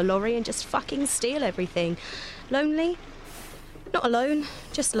 jump on the lorry and just fucking steal everything. Lonely? Not alone,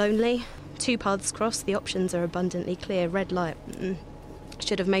 just lonely. 2 paths cross, the options are abundantly clear. Red light.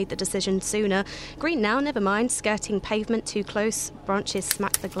 Should have made the decision sooner. Green now, never mind. Skirting pavement too close. Branches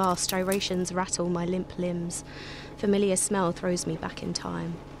smack the glass. Gyrations rattle my limp limbs. Familiar smell throws me back in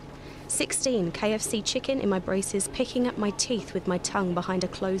time. 16, KFC chicken in my braces, picking up my teeth with my tongue behind a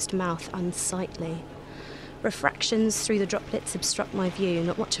closed mouth, unsightly. Refractions through the droplets obstruct my view.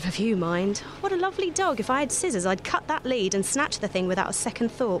 Not much of a view, mind. What a lovely dog. If I had scissors, I'd cut that lead and snatch the thing without a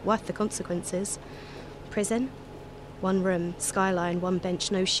second thought, worth the consequences. Prison? 1 room, skyline, 1 bench,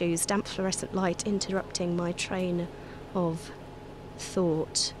 no shoes, damp fluorescent light interrupting my train of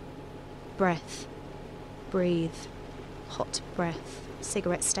thought. Breath. Breathe. Hot breath.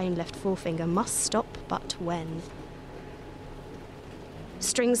 Cigarette stain left forefinger. Must stop, but when?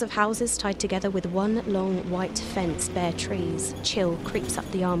 Strings of houses tied together with 1 long white fence, bare trees. Chill creeps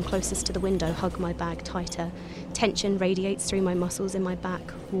up the arm closest to the window, hug my bag tighter. Tension radiates through my muscles in my back,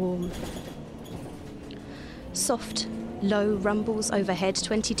 warm. Soft, low rumbles overhead,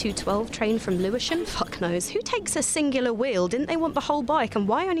 2212 train from Lewisham? Fuck knows. Who takes a singular wheel? Didn't they want the whole bike? And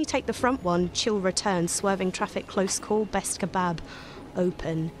why only take the front one? Chill return, swerving traffic, close call, best kebab.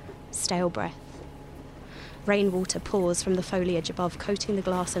 Open, stale breath. Rainwater pours from the foliage above, coating the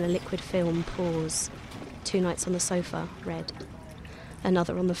glass in a liquid film. Pause. 2 nights on the sofa, red.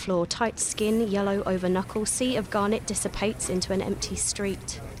 Another on the floor, tight skin, yellow over knuckle. Sea of garnet dissipates into an empty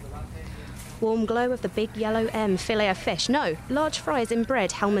street. Warm glow of the big yellow M, fillet of fish. No, large fries in bread,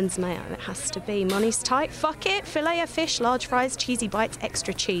 Hellman's mayo. It has to be. Money's tight, fuck it. Fillet of fish, large fries, cheesy bites,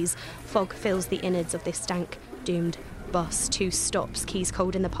 extra cheese. Fog fills the innards of this dank, doomed bus. 2 stops, keys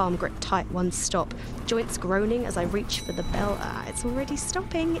cold in the palm, grip tight, 1 stop. Joints groaning as I reach for the bell. It's already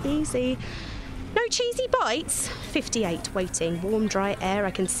stopping, easy. No cheesy bites? 58, waiting. Warm, dry air,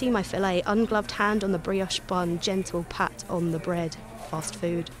 I can see my fillet. Ungloved hand on the brioche bun, gentle pat on the bread. Fast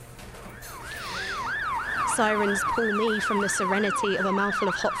food. Sirens pull me from the serenity of a mouthful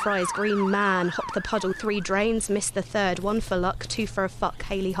of hot fries. Green man, hop the puddle, 3 drains, miss the 3rd. 1 for luck, 2 for a fuck.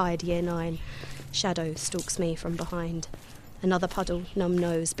 Hayley Hyde, year 9. Shadow stalks me from behind. Another puddle, numb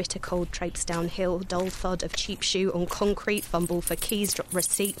nose, bitter cold traipse downhill. Dull thud of cheap shoe on concrete. Fumble for keys, drop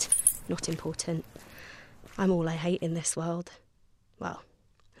receipt. Not important. I'm all I hate in this world. Well,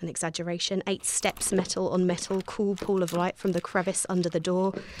 an exaggeration. 8 steps, metal on metal. Cool pool of light from the crevice under the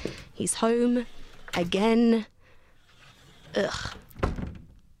door. He's home. again. Ugh.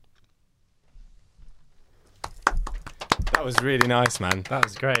 That was really nice, man. That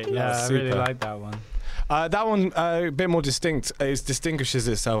was great. Yeah, I really super. liked that one. That one, a bit more distinct. It distinguishes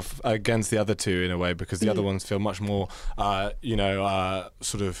itself against the other two in a way, because the other ones feel much more,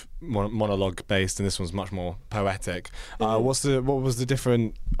 sort of monologue based, and this one's much more poetic. What was the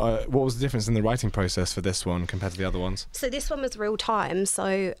difference in the writing process for this one compared to the other ones? So this one was real time.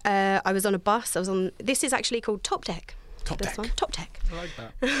 So I was on a bus. This is actually called Top Deck. Top This Deck. one, Top Deck. I like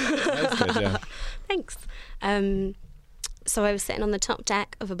that. That's good, yeah. Thanks. So I was sitting on the top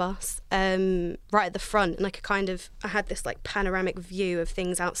deck of a bus, right at the front, and I had this like panoramic view of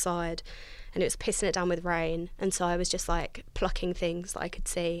things outside, and it was pissing it down with rain, and so I was just like plucking things that I could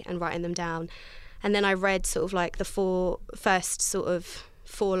see and writing them down, and then I read sort of like the first sort of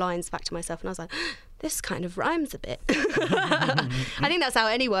 4 lines back to myself, and I was like, this kind of rhymes a bit. I think that's how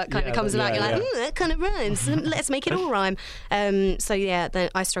any work kind of comes about. You're like, that kind of rhymes. Let's make it all rhyme. So yeah, then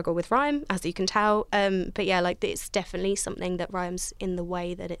I struggle with rhyme, as you can tell. But yeah, like it's definitely something that rhymes in the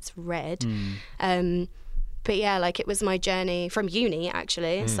way that it's read. But yeah, like it was my journey from uni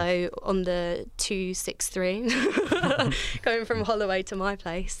actually. So on the 263, going from Holloway to my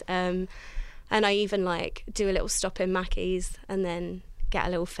place. And I even like do a little stop in Mackey's and then get a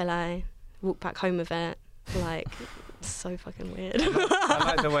little fillet, walk back home with it. Like, it's so fucking weird. I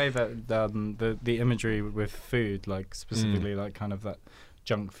like the way that the imagery with food, like specifically like kind of that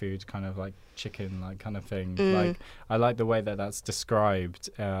junk food, kind of like chicken, like kind of thing. Like, I like the way that that's described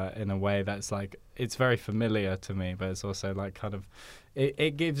in a way that's like, it's very familiar to me, but it's also like kind of,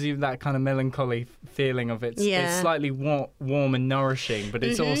 it gives you that kind of melancholy feeling of it's slightly warm and nourishing, but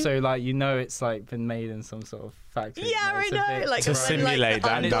it's also like, you know, it's like been made in some sort of factory. Yeah, I know. Like to simulate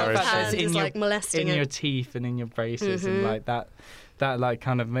that nourishment. in like molesting your teeth and in your braces and like that like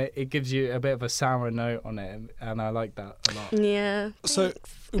kind of, it gives you a bit of a sour note on it, and I like that a lot. Yeah. So,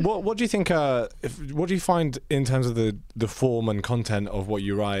 what do you think? What do you find in terms of the form and content of what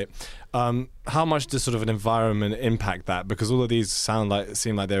you write? How much does sort of an environment impact that? Because all of these seem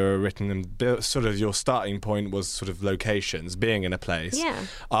like they were written and sort of your starting point was sort of locations, being in a place. Yeah.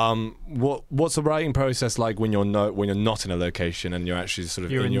 What's the writing process like when you're not in a location and you're actually sort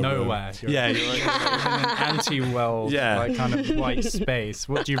of you're in your nowhere. You're in an anti-world, like kind of white space.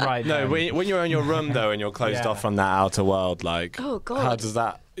 What do you write? No, then? when you're in your room though and you're closed off from that outer world, like, oh god, how does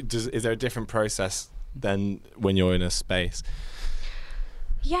that? Is there a different process than when you're in a space?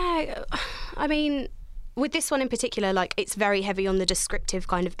 Yeah, I mean, with this one in particular, like it's very heavy on the descriptive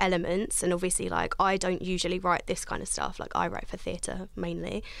kind of elements, and obviously like I don't usually write this kind of stuff. Like I write for theatre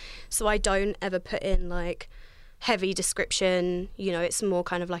mainly, so I don't ever put in like heavy description. You know, it's more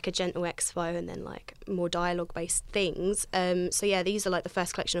kind of like a gentle expo and then like more dialogue based things. So yeah, these are like the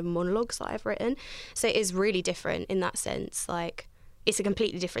first collection of monologues that I've written, so it is really different in that sense. Like it's a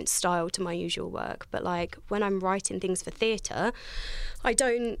completely different style to my usual work, but like when I'm writing things for theatre, I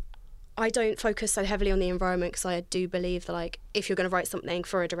don't focus so heavily on the environment, because I do believe that like if you're going to write something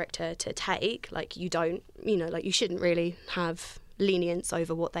for a director to take, like you shouldn't really have lenience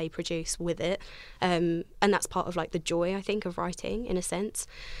over what they produce with it, and that's part of like the joy, I think, of writing in a sense.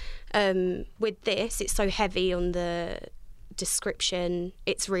 With this, it's so heavy on the description.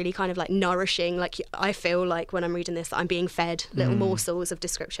 It's really kind of like nourishing. Like I feel like when I'm reading this, I'm being fed little morsels of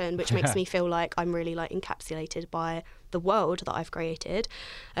description, which makes me feel like I'm really like encapsulated by the world that I've created.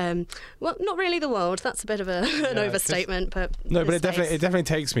 Well, not really the world. That's a bit of an overstatement, but no, but it definitely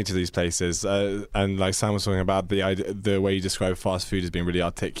takes me to these places. And like Sam was talking about the way you describe fast food as being really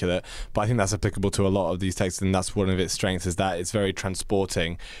articulate, but I think that's applicable to a lot of these texts, and that's one of its strengths, is that it's very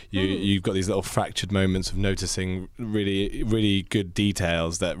transporting. You've got these little fractured moments of noticing really, really good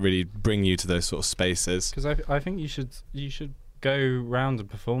details that really bring you to those sort of spaces. Because I think you should go round and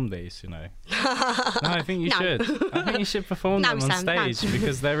perform these, you know. No, I think you should. I think you should perform them on stage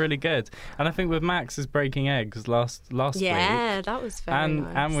because they're really good. And I think with Max's Breaking Eggs last week, yeah, that was very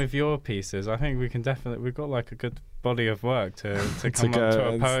nice. And with your pieces, I think we've got like a good body of work to come up to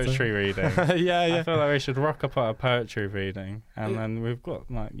a poetry reading. Yeah. I feel like we should rock up at a poetry reading, and then we've got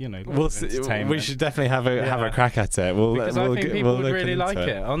like, you know, we should definitely have a crack at it. Because I think people would really like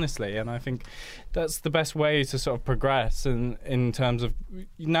it, honestly, and I think that's the best way to sort of progress in terms of,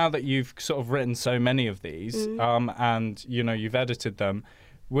 now that you've sort of written so many of these, and you know you've edited them.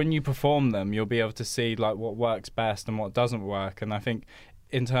 When you perform them, you'll be able to see like what works best and what doesn't work. And I think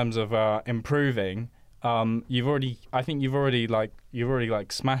in terms of improving, you've already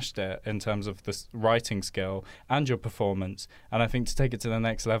smashed it in terms of the writing skill and your performance. And I think to take it to the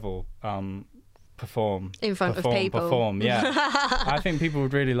next level, perform In front of people. Perform, yeah. I think people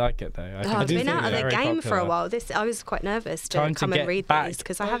would really like it, though. I've been out of the very game for a popular. while. I was quite nervous to Trying to come and get read back. these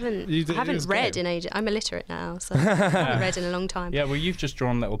because I haven't You did- it was read great. in ages. I'm illiterate now, so I haven't read in a long time. Yeah, well, you've just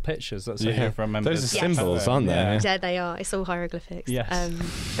drawn little pictures. That's how Yeah. you've remembered. Those are Yes. symbols, aren't they? Yeah. Yeah, they are. It's all hieroglyphics. Yes.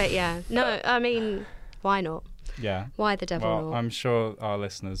 But yeah, no, I mean, why not? Yeah. Why the devil Well, not? I'm sure our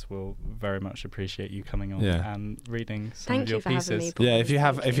listeners will very much appreciate you coming on Yeah. and reading some Thank of you your for pieces. having me, Paul. Yeah, if you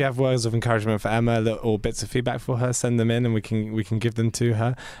have Thank if you have words of encouragement for Emma or bits of feedback for her, send them in and we can give them to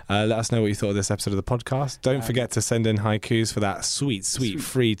her. Let us know what you thought of this episode of the podcast. Don't forget to send in haikus for that sweet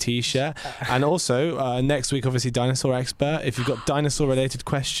free T-shirt. And also next week, obviously, Dinosaur Expert. If you've got dinosaur related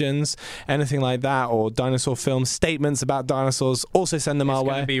questions, anything like that, or dinosaur film statements about dinosaurs, also send them our It's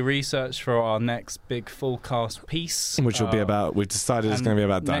going way. to be research for our next big full cast piece, Which will be about. We've decided it's and going to be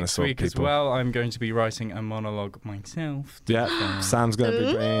about next dinosaur week people. as well. I'm going to be writing a monologue myself. Yeah, Sam's going to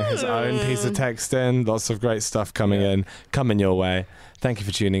be bringing his own piece of text in. Lots of great stuff coming your way. Thank you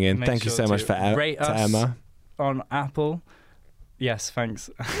for tuning in. Make Thank you sure so much to rate to us Emma. on Apple. Yes, thanks.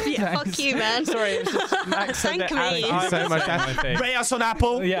 Yeah, fuck you, man. Sorry, it's just Max said Thank that me. and Thank you I so was much. saying my thing. Rate us on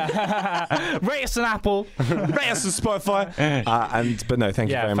Apple. Yeah. Rate us on Apple. Rate us on Spotify. But no, thank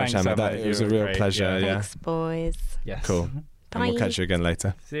you Yeah, very much, thanks, Emma. Emma. It was You a were real great, pleasure. yeah. Yeah, Thanks, boys. Yes. cool. And we'll Bye. catch you again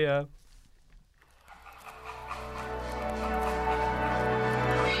later. See ya.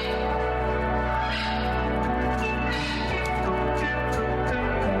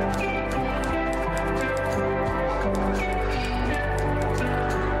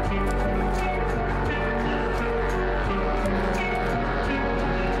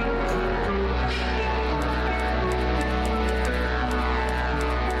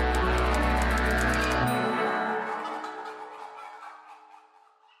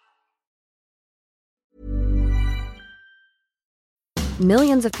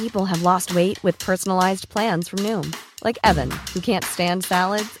 Millions of people have lost weight with personalized plans from Noom, like Evan, who can't stand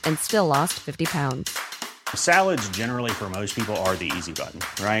salads and still lost 50 pounds. Salads generally for most people are the easy button,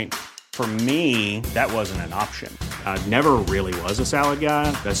 right? For me, that wasn't an option. I never really was a salad guy.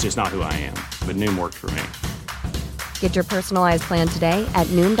 That's just not who I am. But Noom worked for me. Get your personalized plan today at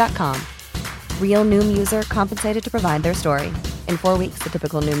Noom.com. Real Noom user compensated to provide their story. In 4 weeks, the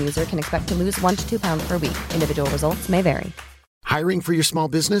typical Noom user can expect to lose 1 to 2 pounds per week. Individual results may vary. Hiring for your small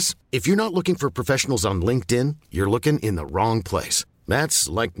business? If you're not looking for professionals on LinkedIn, you're looking in the wrong place. That's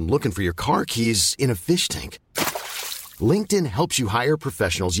like looking for your car keys in a fish tank. LinkedIn helps you hire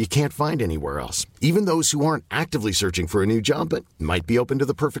professionals you can't find anywhere else, even those who aren't actively searching for a new job but might be open to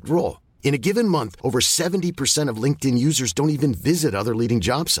the perfect role. In a given month, over 70% of LinkedIn users don't even visit other leading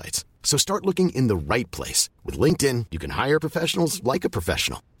job sites. So start looking in the right place. With LinkedIn, you can hire professionals like a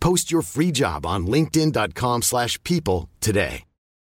professional. Post your free job on linkedin.com/people today.